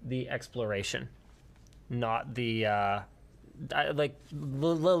the exploration, not the... the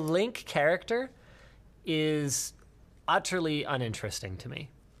Link character is utterly uninteresting to me.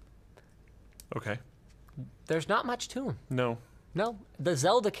 Okay. There's not much to him. No. No. The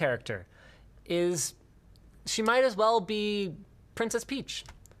Zelda character is... She might as well be Princess Peach.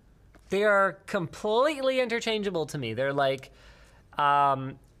 They are completely interchangeable to me. They're like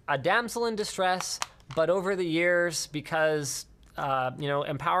a damsel in distress, but over the years, because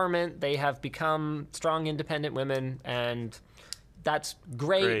empowerment, they have become strong, independent women, and that's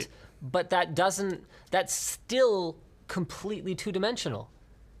great. But that's still completely two-dimensional.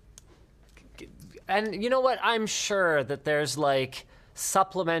 And you know what? I'm sure that there's like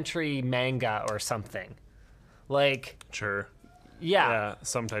supplementary manga or something. Like, Sure. Yeah,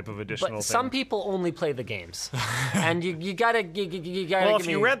 some type of additional but thing. some people only play the games, and you gotta well, if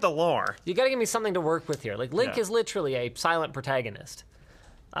you read the lore, you gotta give me something to work with here. Like Link is literally a silent protagonist,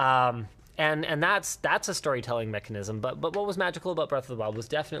 and that's a storytelling mechanism. But what was magical about Breath of the Wild was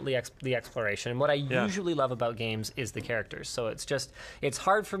definitely the exploration. And what I usually love about games is the characters. So it's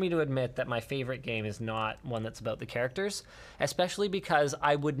hard for me to admit that my favorite game is not one that's about the characters, especially because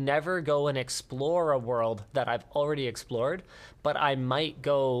I would never go and explore a world that I've already explored, but I might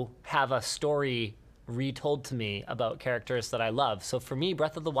go have a story retold to me about characters that I love. So for me,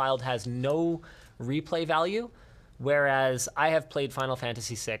 Breath of the Wild has no replay value. Whereas I have played Final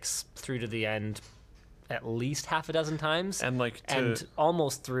Fantasy VI through to the end at least half a dozen times, and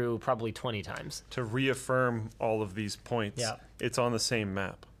almost through probably 20 times. To reaffirm all of these points, it's on the same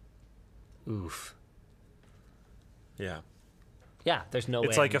map. Oof. Yeah. Yeah, there's no way.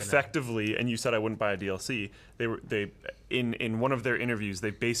 It's like effectively, and you said I wouldn't buy a DLC. They in one of their interviews,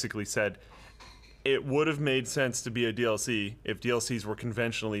 they basically said it would have made sense to be a DLC if DLCs were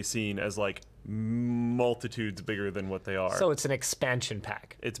conventionally seen as like multitudes bigger than what they are. So it's an expansion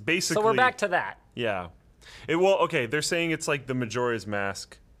pack. It's basically... So we're back to that. Yeah. Okay, they're saying it's like the Majora's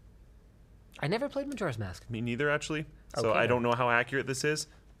Mask. I never played Majora's Mask. Me neither, actually. So I don't know how accurate this is,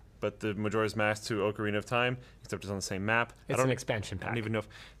 but the Majora's Mask to Ocarina of Time, except it's on the same map. It's an expansion pack. I don't even know if...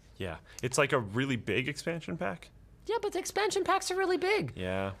 Yeah. It's like a really big expansion pack. Yeah, but the expansion packs are really big.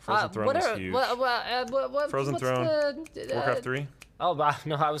 Yeah, Frozen Throne is huge. Frozen Throne, Warcraft 3? Oh,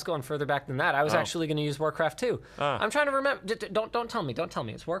 no, I was going further back than that. I was actually going to use Warcraft 2. I'm trying to remember. Don't tell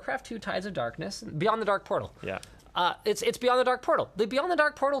me. It's Warcraft 2, Tides of Darkness, Beyond the Dark Portal. Yeah. It's Beyond the Dark Portal. The Beyond the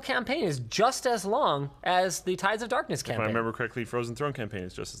Dark Portal campaign is just as long as the Tides of Darkness campaign. If I remember correctly, Frozen Throne campaign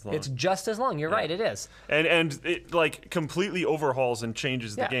is just as long. It's just as long. You're right, it is. And it like completely overhauls and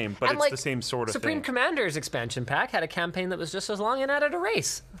changes the game, but it's the same sort of Supreme thing. Commander's expansion pack had a campaign that was just as long and added a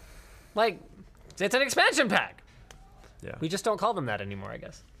race. Like, it's an expansion pack. Yeah. We just don't call them that anymore, I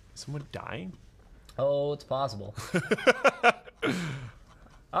guess. Someone dying? Oh, it's possible.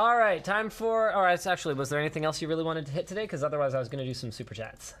 All right, time for... All right, actually, was there anything else you really wanted to hit today? Because otherwise I was going to do some super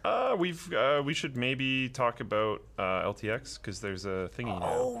chats. We should maybe talk about LTX, because there's a thingy now.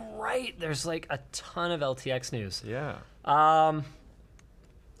 Oh, right. There's like a ton of LTX news. Yeah.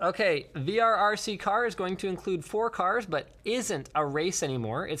 Okay, VRRC car is going to include 4 cars, but isn't a race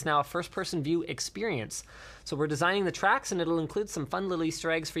anymore. It's now a first-person view experience. So we're designing the tracks, and it'll include some fun little Easter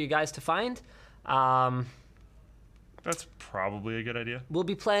eggs for you guys to find. That's probably a good idea. We'll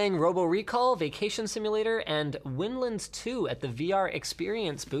be playing Robo Recall, Vacation Simulator, and Windlands 2 at the VR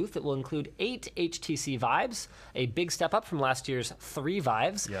Experience booth. It will include 8 HTC Vives, a big step up from last year's 3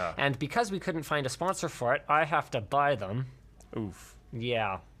 Vives. Yeah. And because we couldn't find a sponsor for it, I have to buy them. Oof.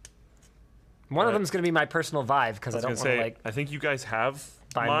 Yeah. One of them is going to be my personal Vive because I don't want to like. I think you guys have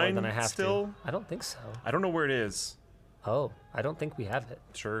buy mine more than I have still. to. I don't think so. I don't know where it is. Oh, I don't think we have it.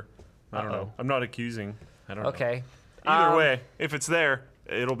 Sure. I don't know. I'm not accusing. I don't know. Okay. Either way, if it's there,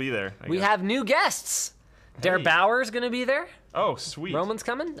 it'll be there. We have new guests. Der Bauer's going to be there. Oh, sweet. Roman's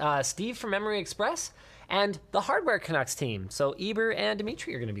coming. Steve from Memory Express. And the Hardware Canucks team. So Eber and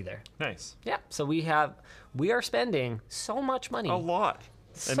Dimitri are going to be there. Nice. Yeah. So we are spending so much money. A lot.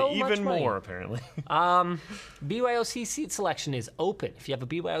 So and even much more, apparently. BYOC seat selection is open. If you have a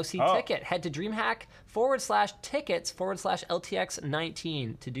BYOC ticket, head to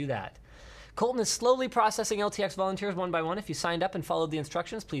DreamHack/tickets/LTX19 to do that. Colton is slowly processing LTX volunteers one by one. If you signed up and followed the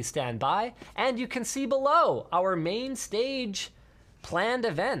instructions, please stand by. And you can see below our main stage planned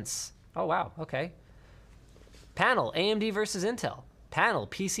events. Oh, wow. Okay. Panel, AMD versus Intel. Panel,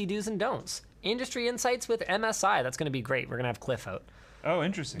 PC do's and don'ts. Industry insights with MSI. That's going to be great. We're going to have Cliff out. Oh,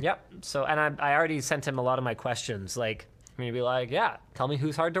 interesting. Yep. So, and I already sent him a lot of my questions. Like, I'm going to be like, yeah, tell me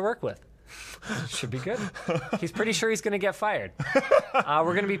who's hard to work with. Should be good. He's pretty sure he's going to get fired. We're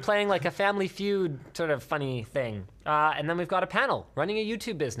going to be playing like a Family Feud sort of funny thing. And then we've got a panel, running a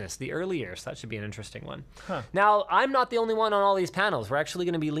YouTube business, the early years. That should be an interesting one. Huh. Now, I'm not the only one on all these panels. We're actually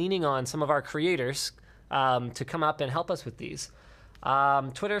going to be leaning on some of our creators to come up and help us with these.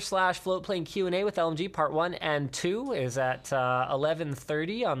 Twitter/floatplane Q&A with LMG part 1 and 2 is at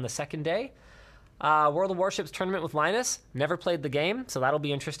 11:30 on the second day. World of Warships tournament with Linus. Never played the game, so that'll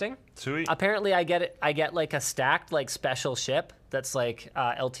be interesting. Sweet. Apparently, I get like a stacked like special ship that's like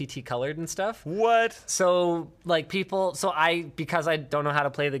LTT colored and stuff. What? So like people, because I don't know how to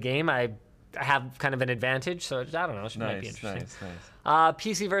play the game, I have kind of an advantage. So I don't know. It might be interesting. Nice.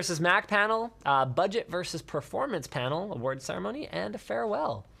 PC versus Mac panel, budget versus performance panel, award ceremony, and a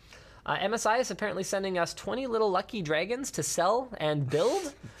farewell. MSI is apparently sending us 20 little lucky dragons to sell and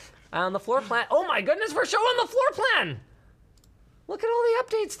build. On the floor plan. Oh my goodness, we're showing the floor plan. Look at all the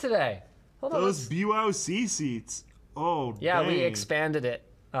updates today. Hold on. Those BYOC seats. Oh, yeah, dang. we expanded it.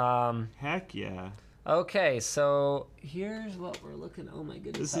 Heck yeah. Okay, so here's what we're looking. Oh my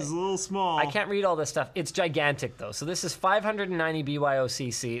goodness. This is a little small. I can't read all this stuff. It's gigantic though. So this is 590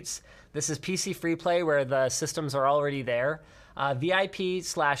 BYOC seats. This is PC free play where the systems are already there.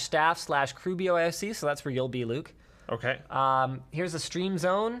 VIP/staff/crew BYOC. So that's where you'll be, Luke. Okay. Here's a stream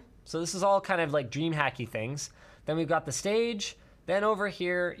zone. So this is all kind of like dream hacky things. Then we've got the stage. Then over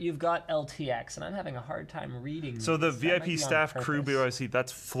here, you've got LTX. And I'm having a hard time reading. So the VIP staff crew BYOC,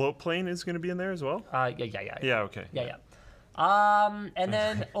 that's float plane is going to be in there as well? Yeah. Yeah, okay. Yeah. And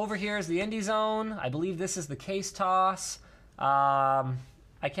then over here is the indie zone. I believe this is the case toss. I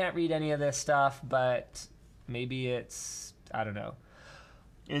can't read any of this stuff, but maybe it's, I don't know.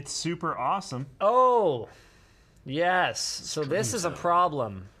 It's super awesome. Oh, yes. So this is a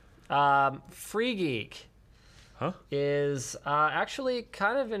problem. Free Geek is actually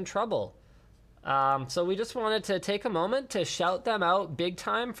kind of in trouble. So we just wanted to take a moment to shout them out big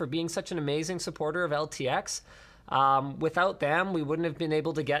time for being such an amazing supporter of LTX. Without them, we wouldn't have been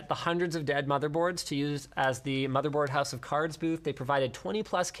able to get the hundreds of dead motherboards to use as the Motherboard House of Cards booth. They provided 20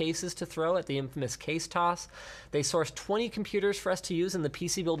 plus cases to throw at the infamous case toss. They sourced 20 computers for us to use in the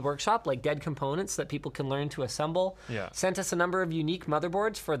PC Build Workshop, like dead components that people can learn to assemble. Yeah. Sent us a number of unique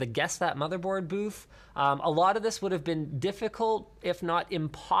motherboards for the Guess That Motherboard booth. A lot of this would have been difficult, if not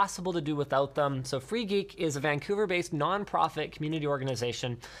impossible, to do without them. So Free Geek is a Vancouver-based non-profit community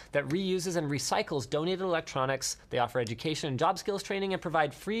organization that reuses and recycles donated electronics. They offer education and job skills training and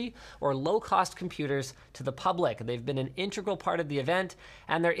provide free or low-cost computers to the public. They've been an integral part of the event,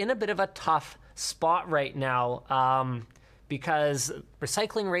 and they're in a bit of a tough spot right now because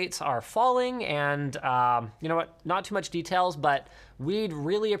recycling rates are falling, and you know what, not too much details, but we'd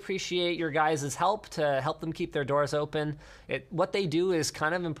really appreciate your guys' help to help them keep their doors open. What they do is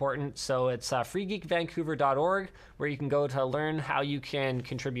kind of important, so it's freegeekvancouver.org, where you can go to learn how you can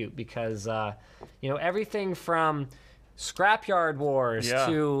contribute, because you know, everything from Scrapyard Wars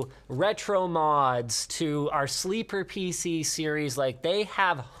to retro mods to our Sleeper PC series, like, they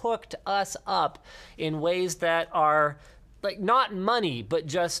have hooked us up in ways that are like not money, but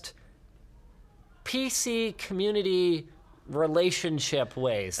just PC community relationship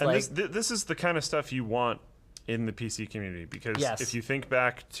ways. And like, this is the kind of stuff you want in the PC community, because Yes. if you think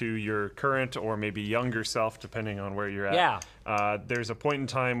back to your current or maybe younger self, depending on where you're at, there's a point in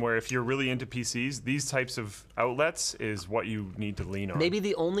time where if you're really into PCs, these types of outlets is what you need to lean on. Maybe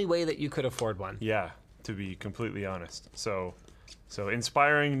the only way that you could afford one. Yeah, to be completely honest. So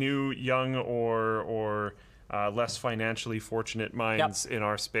inspiring new, young, or less financially fortunate minds in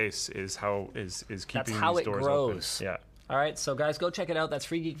our space is keeping That's how these it doors grows. open. Yeah. All right, so guys, go check it out. That's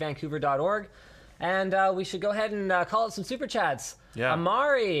freegeekvancouver.org. And we should go ahead and call it some super chats. Yeah.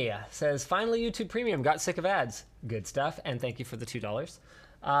 Amari says, finally YouTube Premium, got sick of ads. Good stuff, and thank you for the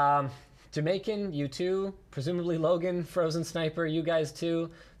 $2. Jamaican, you too. Presumably Logan, Frozen Sniper, you guys too.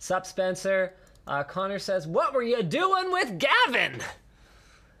 Sup, Spencer. Connor says, what were you doing with Gavin?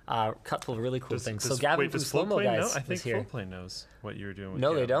 Couple of really cool things. So Gavin from Slow Mo Guys I think here. Flowplane knows what you were doing with No,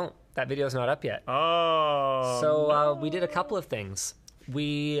 Gavin. they don't. That video's not up yet. Oh. So we did a couple of things.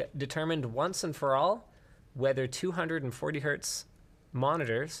 We determined once and for all whether 240 hertz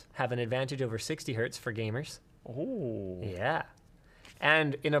monitors have an advantage over 60 hertz for gamers. Oh. Yeah.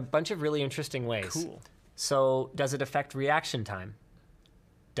 And in a bunch of really interesting ways. Cool. So does it affect reaction time?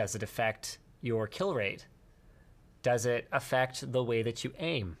 Does it affect your kill rate? Does it affect the way that you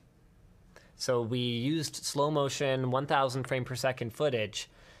aim? So we used slow motion 1000 frame per second footage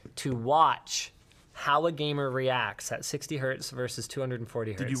to watch how a gamer reacts at 60 hertz versus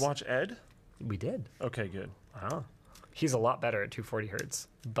 240 hertz. Did you watch Ed? We did. Okay, good. Wow. He's a lot better at 240 hertz.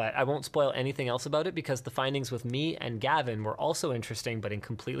 But I won't spoil anything else about it because the findings with me and Gavin were also interesting, but in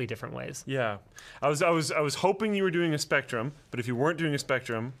completely different ways. Yeah. I was hoping you were doing a Spectrum, but if you weren't doing a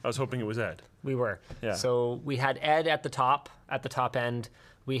Spectrum, I was hoping it was Ed. We were. Yeah. So we had Ed at the top end.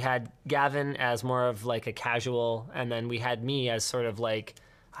 We had Gavin as more of like a casual, and then we had me as sort of like,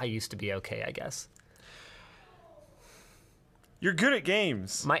 I used to be okay, I guess. You're good at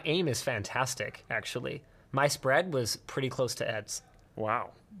games. My aim is fantastic, actually. My spread was pretty close to Ed's.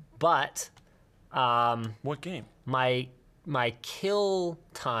 Wow. But What game? my kill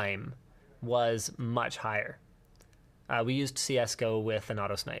time was much higher. We used CS:GO with an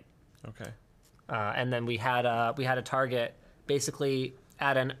auto snipe. Okay. And then we had a target basically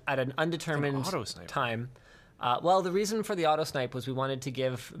at an undetermined auto sniper. time. Well, the reason for the auto snipe was we wanted to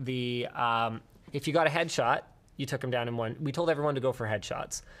give the if you got a headshot, you took them down in one. We told everyone to go for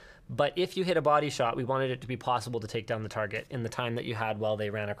headshots, but if you hit a body shot, we wanted it to be possible to take down the target in the time that you had while they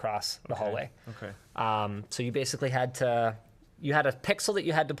ran across the hallway. Okay. So you basically had a pixel that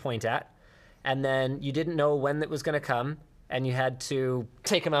you had to point at, and then you didn't know when it was going to come, and you had to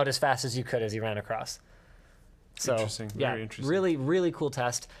take him out as fast as you could as he ran across. So, Interesting. Very interesting. Really, really cool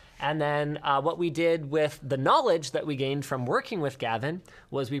test. And then what we did with the knowledge that we gained from working with Gavin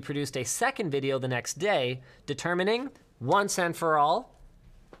was we produced a second video the next day determining once and for all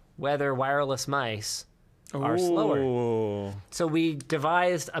whether wireless mice are slower. Ooh. So we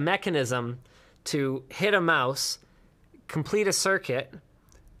devised a mechanism to hit a mouse, complete a circuit,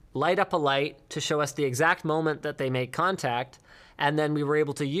 light up a light to show us the exact moment that they make contact, and then we were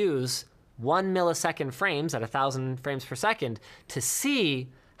able to use 1 millisecond frames at 1,000 frames per second to see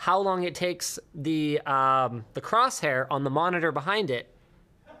how long it takes the crosshair on the monitor behind it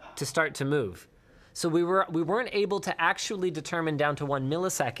to start to move. So we weren't able to actually determine down to 1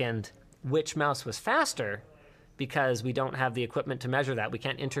 millisecond which mouse was faster because we don't have the equipment to measure that. We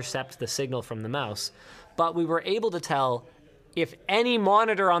can't intercept the signal from the mouse. But we were able to tell if any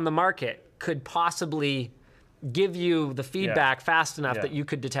monitor on the market could possibly give you the feedback fast enough that you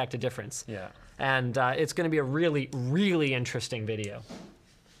could detect a difference. Yeah. And it's going to be a really, really interesting video.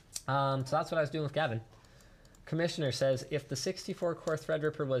 So that's what I was doing with Gavin. Commissioner says, if the 64-core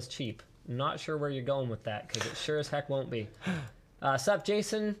Threadripper was cheap, not sure where you're going with that, because it sure as heck won't be. Sup,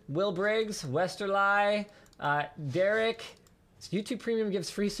 Jason, Will Briggs, Westerly, Derek. YouTube Premium gives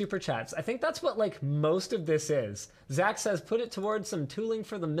free super chats. I think that's what like most of this is. Zach says, put it towards some tooling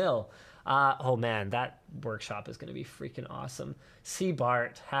for the mill. Oh man, that workshop is going to be freaking awesome. C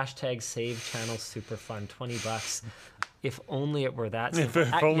Bart, hashtag save channel super fun, $20. If only it were that simple.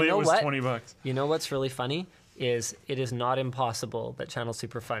 If only it was $20. You know what's really funny is it is not impossible that Channel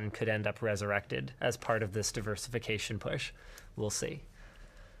Super Fun could end up resurrected as part of this diversification push. We'll see.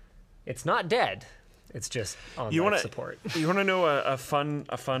 It's not dead. It's just on life support. You want to know a fun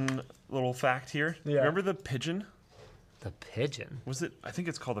little fact here? Yeah. Remember the pigeon? The pigeon? Was it? I think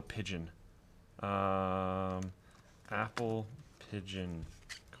it's called a pigeon. Apple Pigeon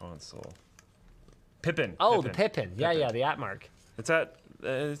console. Pippin. Oh, the Pippin. Yeah, the app mark.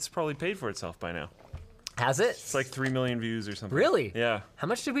 It's probably paid for itself by now. Has it? It's like 3 million views or something. Really? Yeah. How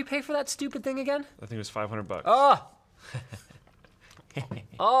much did we pay for that stupid thing again? I think it was $500. Oh!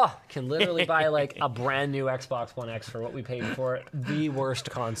 Oh, can literally buy like a brand new Xbox One X for what we paid for it. The worst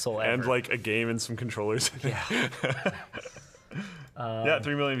console ever. And like a game and some controllers. Yeah. Yeah,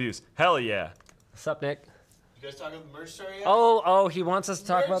 3 million views. Hell yeah. What's up, Nick? You guys talking about the merch store yet? Oh, he wants us to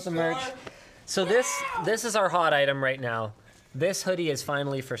talk about the Merch merch. store! So this is our hot item right now. This hoodie is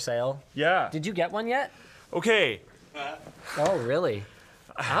finally for sale. Yeah. Did you get one yet? Okay. Oh, really?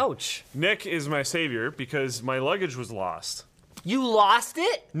 Ouch. Nick is my savior because my luggage was lost. You lost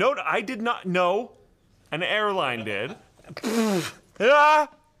it? No, I did not. No. An airline did. Ah!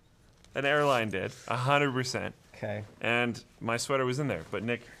 An airline did. 100%. Okay. And my sweater was in there, but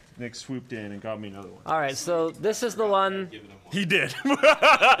Nick swooped in and got me another one. All right, so this is the one. He did.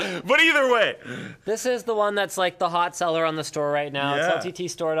 But either way. This is the one that's like the hot seller on the store right now. Yeah. It's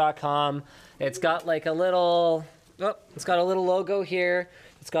lttstore.com. It's got like a little. Oh, it's got a little logo here.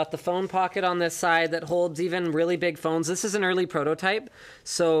 It's got the phone pocket on this side that holds even really big phones. This is an early prototype.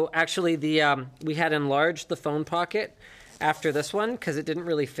 So actually, we had enlarged the phone pocket after this one because it didn't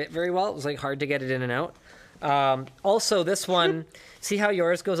really fit very well. It was like hard to get it in and out. Also, this one, see how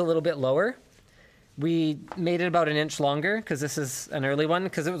yours goes a little bit lower? We made it about an inch longer because this is an early one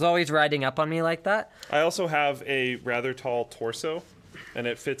because it was always riding up on me like that. I also have a rather tall torso, and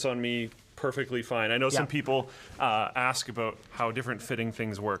it fits on me perfectly fine. I know some people ask about how different fitting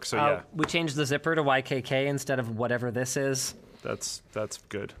things work, so yeah. We changed the zipper to YKK instead of whatever this is. That's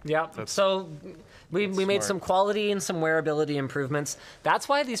good. Yeah. So we made some quality and some wearability improvements. That's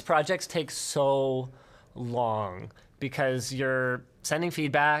why these projects take so long, because you're sending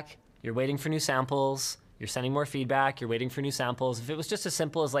feedback, you're waiting for new samples, you're sending more feedback, you're waiting for new samples. If it was just as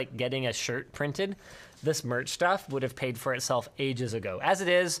simple as like getting a shirt printed, this merch stuff would have paid for itself ages ago. As it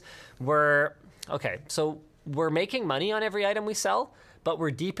is, we're making money on every item we sell, but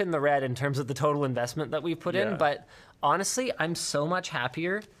we're deep in the red in terms of the total investment that we've put in. But honestly, I'm so much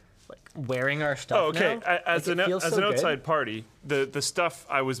happier like wearing our stuff now. As an good. outside party, the stuff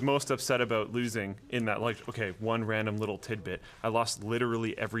I was most upset about losing in that, like, one random little tidbit, I lost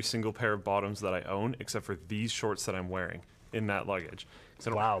literally every single pair of bottoms that I own except for these shorts that I'm wearing in that luggage.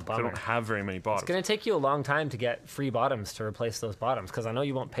 Wow, I bummer. don't have very many bottoms. It's going to take you a long time to get free bottoms to replace those bottoms because I know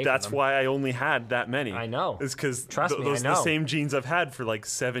you won't pay for them. That's why I only had that many. I know. It's because Trust me, those I are the know. same jeans I've had for like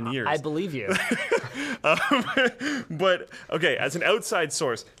 7 years. I believe you. But, okay, as an outside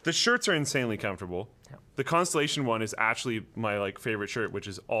source, the shirts are insanely comfortable. Yeah. The Constellation one is actually my like favorite shirt, which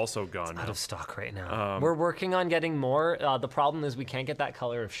is also gone now. Out of stock right now. We're working on getting more. The problem is we can't get that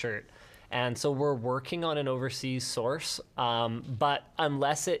color of shirt. And so we're working on an overseas source, but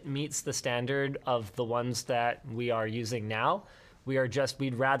unless it meets the standard of the ones that we are using now,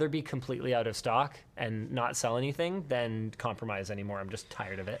 we'd rather be completely out of stock and not sell anything than compromise anymore. I'm just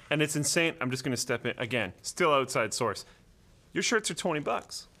tired of it. And it's insane. I'm just going to step in again. Still outside source. Your shirts are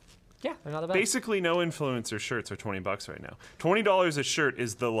 $20. Yeah, they're not that bad. Basically, no influencer shirts are $20 right now. $20 a shirt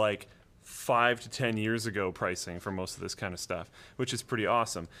is the like 5 to 10 years ago pricing for most of this kind of stuff, which is pretty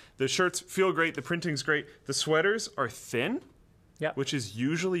awesome. The shirts feel great. The printing's great. The sweaters are thin, which is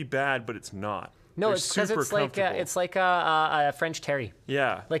usually bad, but it's not. No, They're it's because super it's like a French terry.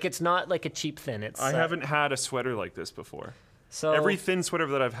 Yeah. Like it's not like a cheap thin. I haven't had a sweater like this before. So every thin sweater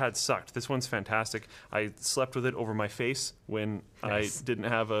that I've had sucked. This one's fantastic. I slept with it over my face when I didn't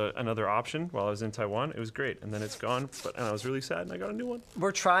have another option while I was in Taiwan. It was great, and then it's gone. And I was really sad, and I got a new one.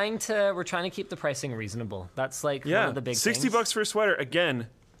 We're trying to keep the pricing reasonable. That's like one of the big things. $60 for a sweater. Again,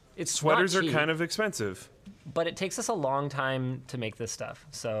 sweaters are kind of expensive. But it takes us a long time to make this stuff.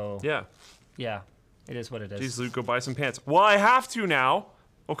 So yeah, it is what it is. Jeez, Luke, go buy some pants. Well, I have to now.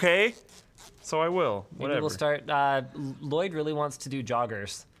 Okay. So I will. Whatever. Maybe we'll start. Lloyd really wants to do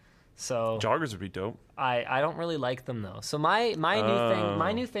joggers, so joggers would be dope. I don't really like them though. So my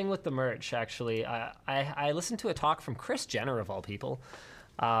new thing with the merch actually, I listened to a talk from Kris Jenner of all people.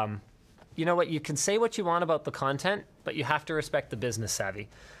 You know what? You can say what you want about the content, but you have to respect the business savvy.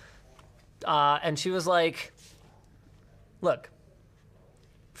 And she was like, "Look,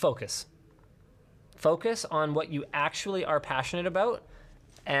 focus on what you actually are passionate about."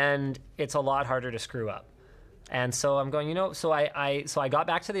 And it's a lot harder to screw up. And so I'm going, so I got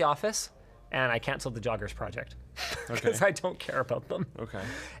back to the office and I canceled the joggers project because I don't care about them. Okay.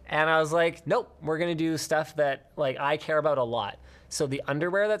 And I was like, nope, we're going to do stuff that like I care about a lot. So the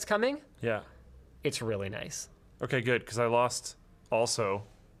underwear that's coming, it's really nice. Okay, good, because I lost also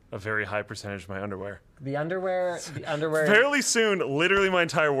a very high percentage of my underwear. The underwear. Fairly soon, literally my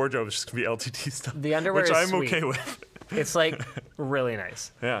entire wardrobe is just going to be LTT stuff. The underwear which is I'm sweet. okay with. It's like really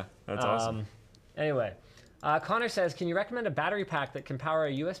nice. Yeah, that's awesome. Anyway, Connor says, can you recommend a battery pack that can power a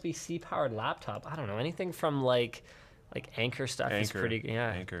USB-C powered laptop? I don't know, anything from like Like Anchor stuff is pretty. Yeah,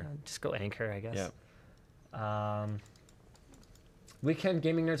 Anchor. Just go Anchor, I guess. Yeah. Weekend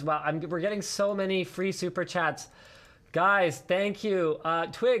Gaming Nerds. Wow, we're getting so many free super chats. Guys, thank you.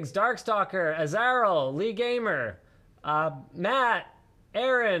 Twigs, Darkstalker, Azarel, Lee Gamer, Matt,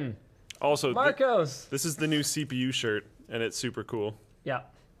 Aaron, also, Marcos. This is the new CPU shirt, and it's super cool. Yeah.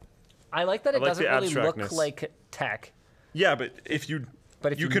 I like that it doesn't really look like tech. Yeah, but if you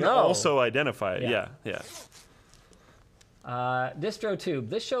can know, also identify it. Yeah. DistroTube.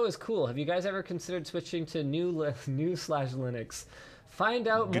 This show is cool. Have you guys ever considered switching to new/Linux? Find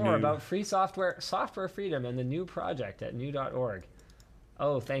out more about free software freedom, and the new project at new.org.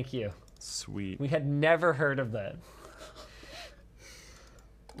 Oh, thank you. Sweet. We had never heard of that.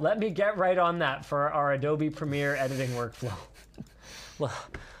 Let me get right on that for our Adobe Premiere editing workflow. Well,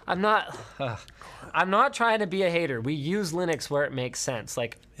 I'm not trying to be a hater. We use Linux where it makes sense,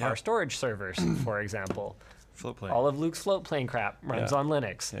 like our storage servers, for example. Floatplane. All of Luke's Floatplane crap runs on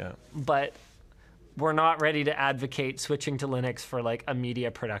Linux. Yeah. But we're not ready to advocate switching to Linux for like a media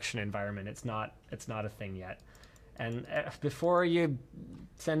production environment. It's not a thing yet. And before you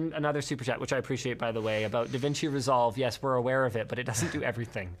send another super chat, which I appreciate, by the way, about DaVinci Resolve, yes, we're aware of it, but it doesn't do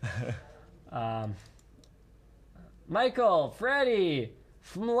everything. Michael, Freddie,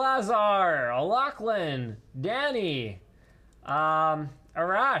 Lazar, Lachlan, Danny,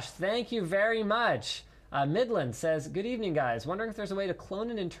 Arash, thank you very much. Midland says, good evening, guys. Wondering if there's a way to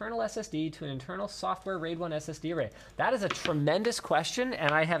clone an internal SSD to an internal software RAID 1 SSD array. That is a tremendous question,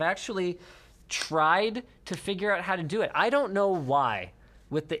 and I have actually tried to figure out how to do it. I don't know why.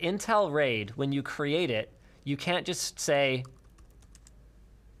 With the Intel RAID, when you create it, you can't just say,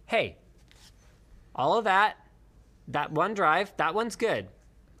 hey, all of that one drive, that one's good.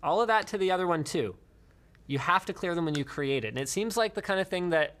 All of that to the other one too. You have to clear them when you create it. And it seems like the kind of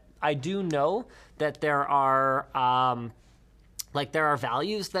thing that I do know that there are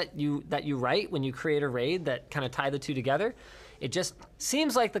values that you write when you create a RAID that kind of tie the two together. It just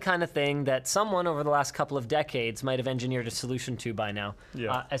seems like the kind of thing that someone over the last couple of decades might have engineered a solution to by now.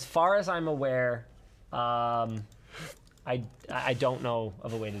 Yeah. As far as I'm aware, I don't know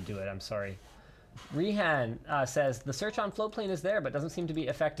of a way to do it. I'm sorry. Rehan says, the search on Floatplane is there, but doesn't seem to be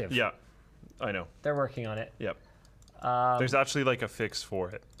effective. Yeah, I know. They're working on it. Yep. There's actually like a fix for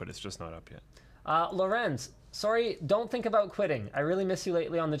it, but it's just not up yet. Lorenz, sorry, don't think about quitting. I really miss you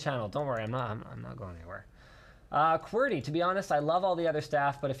lately on the channel. Don't worry, I'm not going anywhere. QWERTY, to be honest, I love all the other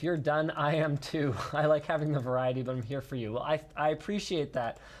staff, but if you're done, I am too. I like having the variety, but I'm here for you. Well, I appreciate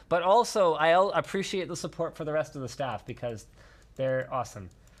that. But also, I appreciate the support for the rest of the staff because they're awesome.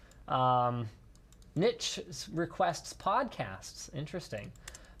 Niche requests podcasts. Interesting.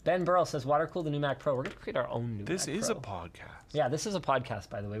 Ben Burrell says, water-cool the new Mac Pro. We're going to create our own new Mac Pro. This is a podcast. Yeah, this is a podcast,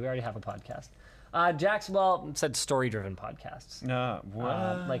 by the way. We already have a podcast. Jax, said story-driven podcasts. No,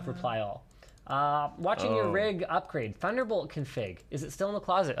 what? Like Reply All. Watching your rig upgrade. Thunderbolt config. Is it still in the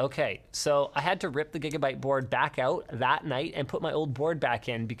closet? Okay, so I had to rip the Gigabyte board back out that night and put my old board back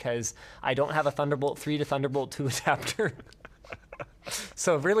in because I don't have a Thunderbolt 3 to Thunderbolt 2 adapter.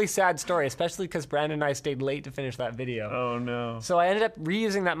 So really sad story, especially because Brandon and I stayed late to finish that video. Oh, no. So I ended up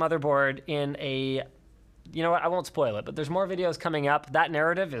reusing that motherboard in a... You know what? I won't spoil it, but there's more videos coming up. That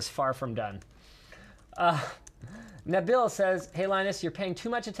narrative is far from done. Nabil says, hey, Linus, you're paying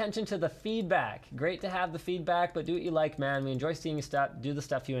too much attention to the feedback. Great to have the feedback, but do what you like, man. We enjoy seeing you do the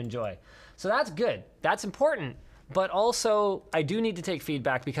stuff you enjoy. So that's good. That's important. But also, I do need to take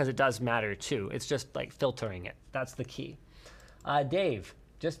feedback because it does matter, too. It's just like filtering it. That's the key. Dave,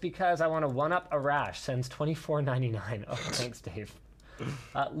 just because I want to one-up Arash, sends $24.99. Oh, thanks, Dave.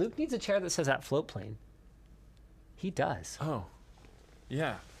 Luke needs a chair that says at Floatplane. He does. Oh,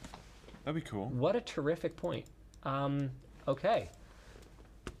 yeah. That'd be cool. What a terrific point. Okay.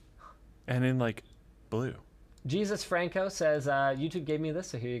 And in, like, blue. Jesus Franco says, YouTube gave me this,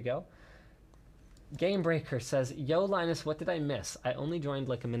 so here you go. Game Breaker says, yo, Linus, what did I miss? I only joined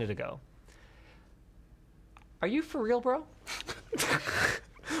like a minute ago. Are you for real, bro?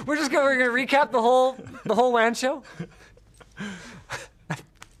 we're gonna recap the whole WAN show.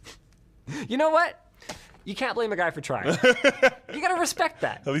 You know what? You can't blame a guy for trying. You gotta respect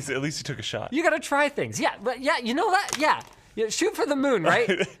that. At least he took a shot. You gotta try things. Yeah, but yeah, you know that? Yeah. Shoot for the moon,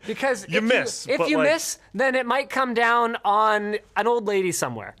 right? Because if you miss, then it might come down on an old lady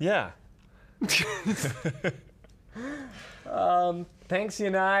somewhere. Yeah. Thanks,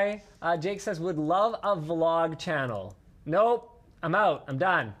 Yanai. Jake says, would love a vlog channel. Nope. I'm out. I'm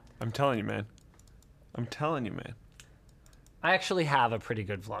done. I'm telling you, man. I actually have a pretty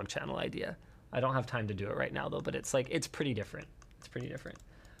good vlog channel idea. I don't have time to do it right now, though, but it's pretty different.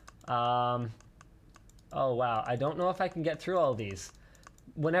 Oh, wow. I don't know if I can get through all these.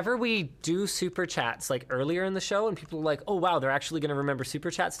 Whenever we do super chats, like earlier in the show, and people are like, oh, wow, they're actually going to remember super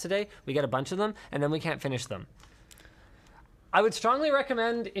chats today, we get a bunch of them, and then we can't finish them. I would strongly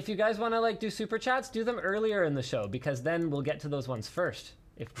recommend, if you guys want to like do super chats, do them earlier in the show, because then we'll get to those ones first.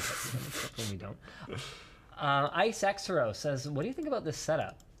 If we get to them, except when we don't. Ice Xero says, what do you think about this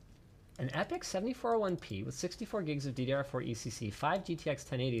setup? An Epic 7401P with 64 gigs of DDR4 ECC, 5 GTX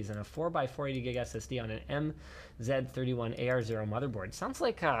 1080s, and a 4x480 gig SSD on an MZ31AR0 motherboard. Sounds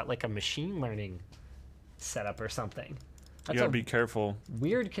like a machine learning setup or something. That's you gotta be careful.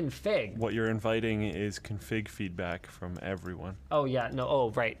 Weird config. What you're inviting is config feedback from everyone. Oh, yeah. No.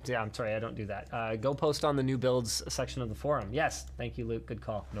 Oh, right. Yeah, I'm sorry. I don't do that. Go post on the new builds section of the forum. Yes. Thank you, Luke. Good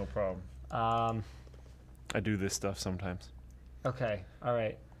call. No problem. I do this stuff sometimes. Okay. All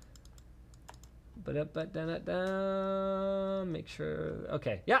right. Make sure.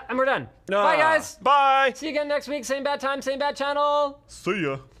 Okay. Yeah, and we're done. Bye, guys. Bye. See you again next week. Same bad time, same bad channel. See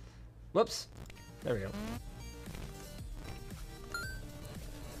ya. Whoops. There we go.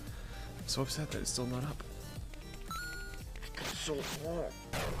 So upset that it's still not up. So hot.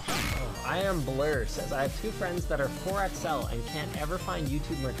 I am Blur says, I have 2 friends that are 4XL and can't ever find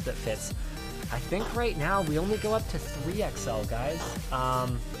YouTube merch that fits. I think right now we only go up to 3XL, guys.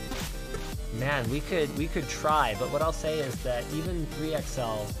 Man, we could try, but what I'll say is that even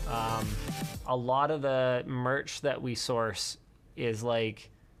 3XL, a lot of the merch that we source is like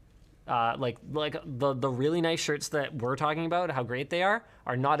the really nice shirts that we're talking about, how great they are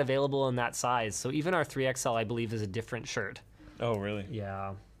not available in that size. So even our 3XL, I believe, is a different shirt. Oh, really?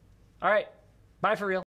 Yeah. All right. Bye for real.